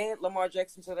you add Lamar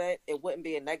Jackson to that, it wouldn't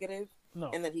be a negative. No.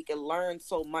 And then he can learn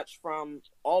so much from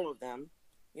all of them,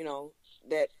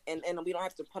 that and we don't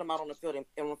have to put him out on the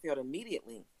field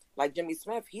immediately. Like Jimmy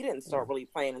Smith, he didn't start really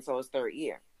playing until his third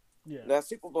year. Yeah. The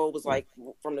Super Bowl was like,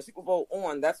 from the Super Bowl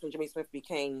on, that's when Jimmy Smith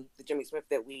became the Jimmy Smith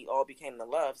that we all became to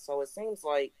love. So it seems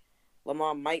like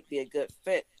Lamar might be a good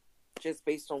fit just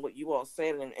based on what you all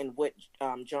said and what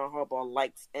John Harbaugh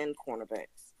likes in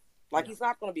cornerbacks. Like, he's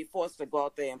not going to be forced to go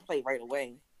out there and play right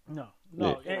away. No.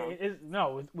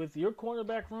 With your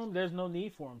cornerback room, there's no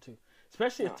need for him to.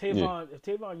 Especially if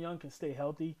Tavon Young can stay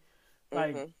healthy.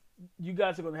 Like, you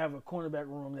guys are going to have a cornerback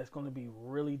room that's going to be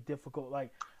really difficult.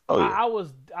 Like, I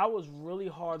was really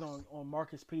hard on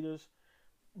Marcus Peters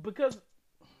because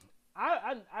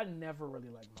I never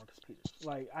really liked Marcus Peters.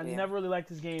 Like, I never really liked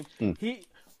his game.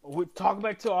 We talk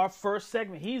back to our first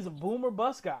segment. He's a boomer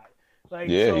bust guy. Like,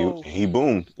 he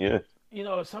boomed. Yeah.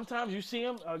 Sometimes you see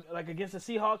him like against the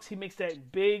Seahawks. He makes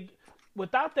that big.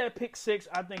 Without that pick six,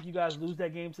 I think you guys lose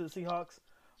that game to the Seahawks.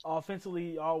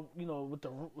 Offensively, with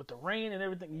the rain and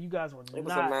everything, you guys were it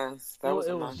was a mess.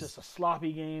 It was just a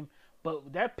sloppy game.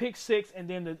 But that pick six, and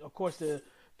then of course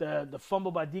the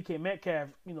fumble by DK Metcalf,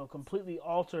 completely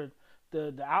altered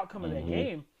the outcome of that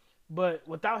game. But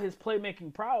without his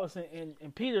playmaking prowess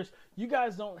and Peters, you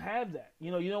guys don't have that.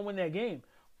 You don't win that game.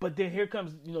 But then here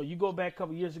comes, you go back a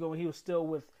couple years ago when he was still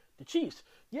with the Chiefs.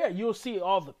 Yeah, you'll see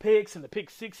all the picks and the pick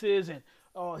sixes and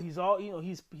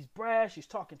he's brash, he's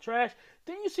talking trash.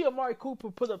 Then you see Amari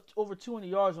Cooper put up over 200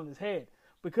 yards on his head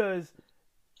because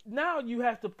now you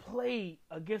have to play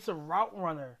against a route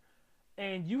runner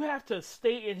and you have to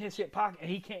stay in his hip pocket, and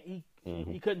he can't.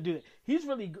 He couldn't do that. He's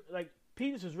really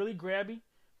Peters is really grabby,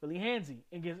 really handsy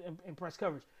in press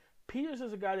coverage. Peters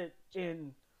is a guy that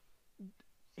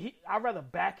I'd rather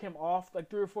back him off like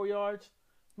 3 or 4 yards,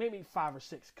 maybe 5 or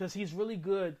 6, because he's really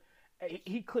good.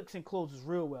 He clicks and closes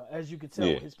real well, as you can tell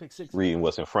with his pick six. Reading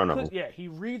what's in front of him. Yeah, he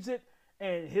reads it,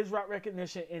 and his route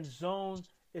recognition in zone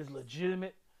is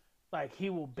legitimate. Like, he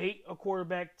will bait a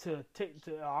quarterback to take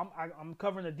to. I'm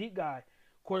covering a deep guy.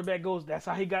 Quarterback goes. That's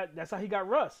how he got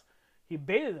Russ. He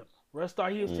baited him. Russ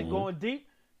thought he was going deep.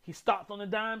 He stopped on the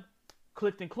dime,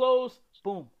 clicked and closed.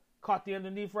 Boom, caught the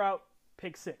underneath route.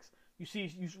 Pick six.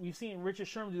 We've seen Richard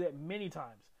Sherman do that many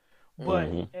times. But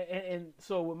and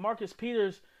so with Marcus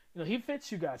Peters, he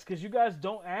fits you guys because you guys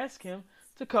don't ask him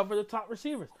to cover the top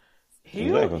receivers. He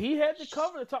had to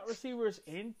cover the top receivers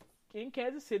in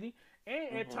Kansas City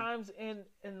and at times in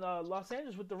Los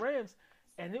Angeles with the Rams,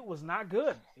 and it was not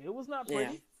good. It was not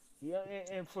pretty. Yeah,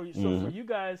 and for you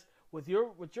guys with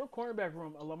your cornerback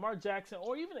room, a Lamar Jackson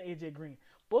or even an AJ Green,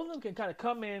 both of them can kind of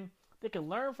come in. They can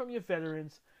learn from your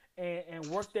veterans and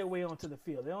work their way onto the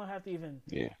field. They don't have to even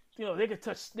they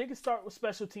can start with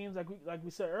special teams like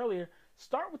we said earlier.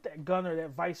 Start with that gunner,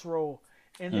 that vice role,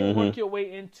 and then work your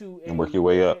way work your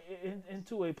way up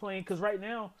into a plane. Because right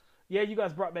now, you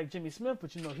guys brought back Jimmy Smith,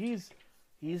 but he's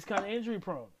kind of injury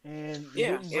prone and you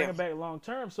didn't bring him back long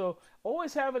term. So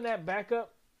always having that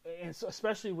backup, and so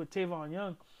especially with Tavon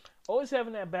Young, always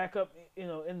having that backup,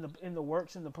 in the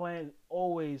works, in the plan,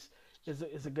 always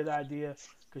is a good idea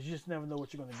because you just never know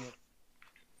what you're going to get.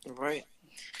 Right.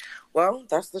 Well,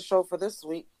 that's the show for this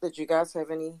week. Did you guys have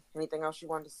anything else you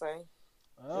wanted to say?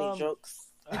 Any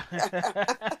jokes?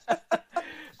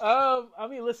 I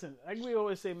mean, listen, like we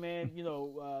always say, man,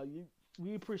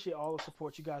 we appreciate all the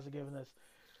support you guys are giving us.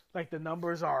 Like, the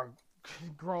numbers are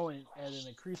growing at an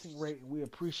increasing rate, and we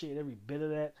appreciate every bit of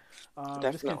that.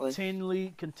 Definitely. Just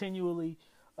continuously,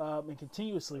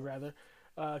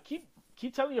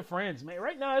 keep telling your friends, man.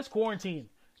 Right now, it's quarantine.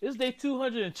 It's day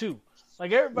 202.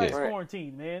 Like, everybody's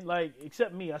quarantined, man. Like,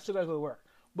 except me. I still gotta go to work.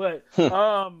 But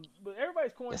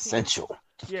everybody's quarantined. Essential.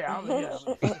 Yeah,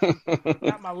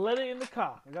 got my letter in the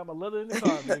car.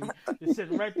 Baby. Just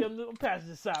sitting right there on the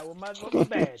passenger side with my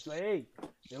badge. Like, hey,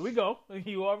 there we go.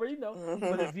 You already know.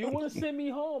 But if you want to send me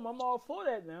home, I'm all for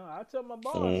that now. I'll tell my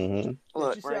boss.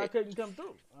 Look, she said I couldn't come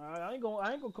through. I ain't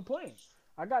gonna complain.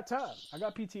 I got time. I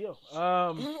got PTO.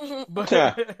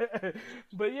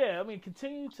 But yeah, I mean,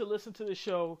 continue to listen to the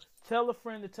show. Tell a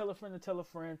friend to tell a friend to tell a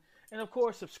friend. And, of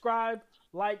course, subscribe,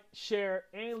 like, share,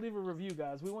 and leave a review,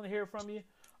 guys. We want to hear from you.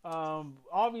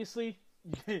 Obviously,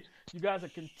 you guys are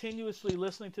continuously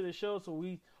listening to the show, so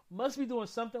we must be doing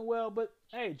something well. But,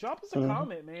 hey, drop us a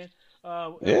comment, man.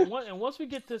 And once we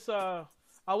get this, I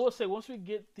will say, once we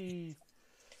get the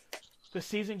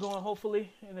season going, hopefully,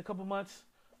 in a couple months,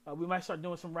 we might start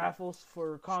doing some raffles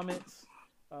for comments,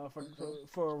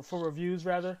 for reviews,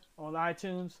 rather, on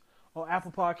iTunes, on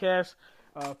Apple Podcasts.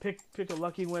 Pick a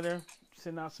lucky winner,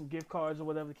 send out some gift cards or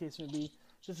whatever the case may be,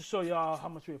 just to show y'all how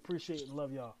much we appreciate and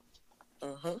love y'all.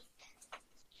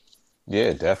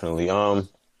 Yeah, definitely.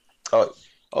 Thoughts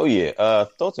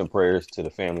and prayers to the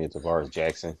family of Tavares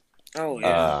Jackson. Oh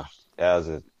yeah. That was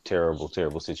a terrible,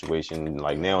 terrible situation.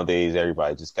 Like, nowadays,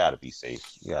 everybody just gotta be safe.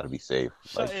 You gotta be safe.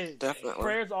 Like, definitely.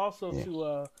 Prayers also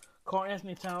to Carl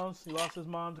Anthony Towns. He lost his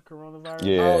mom to coronavirus.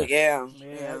 Yeah. Oh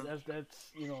yeah.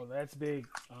 That's big.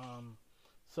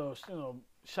 So,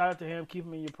 shout out to him. Keep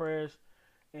him in your prayers.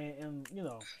 And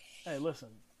hey, listen,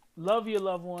 love your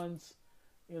loved ones.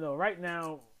 Right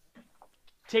now,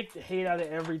 take the hate out of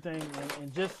everything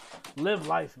and just live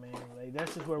life, man. Like,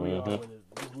 that's just where we are with it.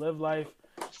 Just live life.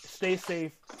 Stay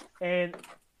safe. And,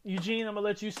 Eugene, I'm going to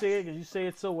let you say it because you say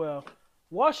it so well.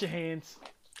 Wash your hands.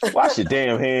 Wash your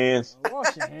damn hands.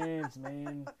 Wash your hands,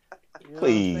 man.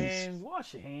 Please.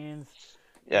 Wash your hands.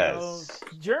 Yes.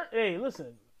 Hey,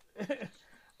 listen.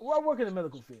 I work in the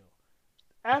medical field.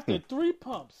 After 3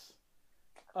 pumps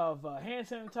of hand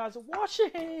sanitizer, wash your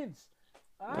hands.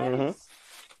 All right?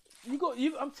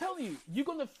 I'm telling you, you're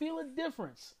gonna feel a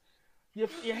difference. Your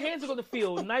hands are gonna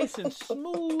feel nice and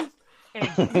smooth. And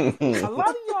a lot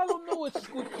of y'all don't know what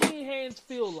clean hands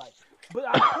feel like, but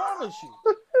I promise you,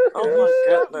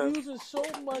 stop using so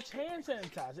much hand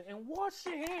sanitizer and wash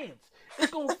your hands.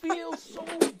 It's gonna feel so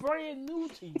brand new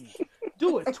to you.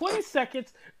 Do it. 20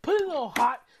 seconds. Put it on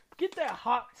hot. Get that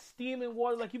hot steaming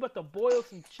water like you about to boil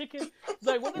some chicken.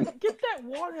 Like, get that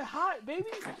water hot,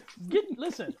 baby.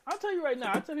 Listen, I'll tell you right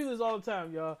now. I tell people this all the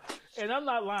time, y'all, and I'm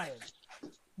not lying.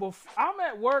 But I'm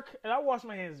at work and I wash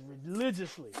my hands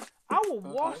religiously. I will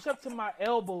wash up to my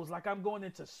elbows like I'm going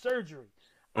into surgery.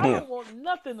 I don't want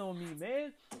nothing on me,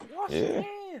 man. Wash your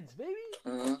hands, baby.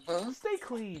 Stay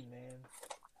clean, man.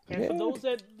 And for those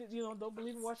that don't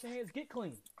believe in washing hands, get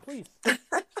clean, please.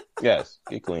 Yes,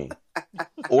 get clean.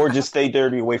 Or just stay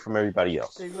dirty away from everybody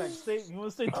else. Exactly. You want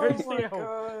to stay dirty, stay at home.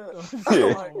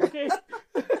 Okay?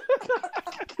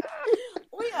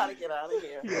 We gotta get out of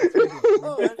Yeah. Yeah, take it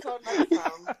easy. Until next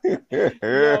time.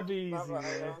 Y'all be easy, Bye-bye,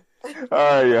 man. y'all.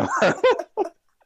 All right, yeah.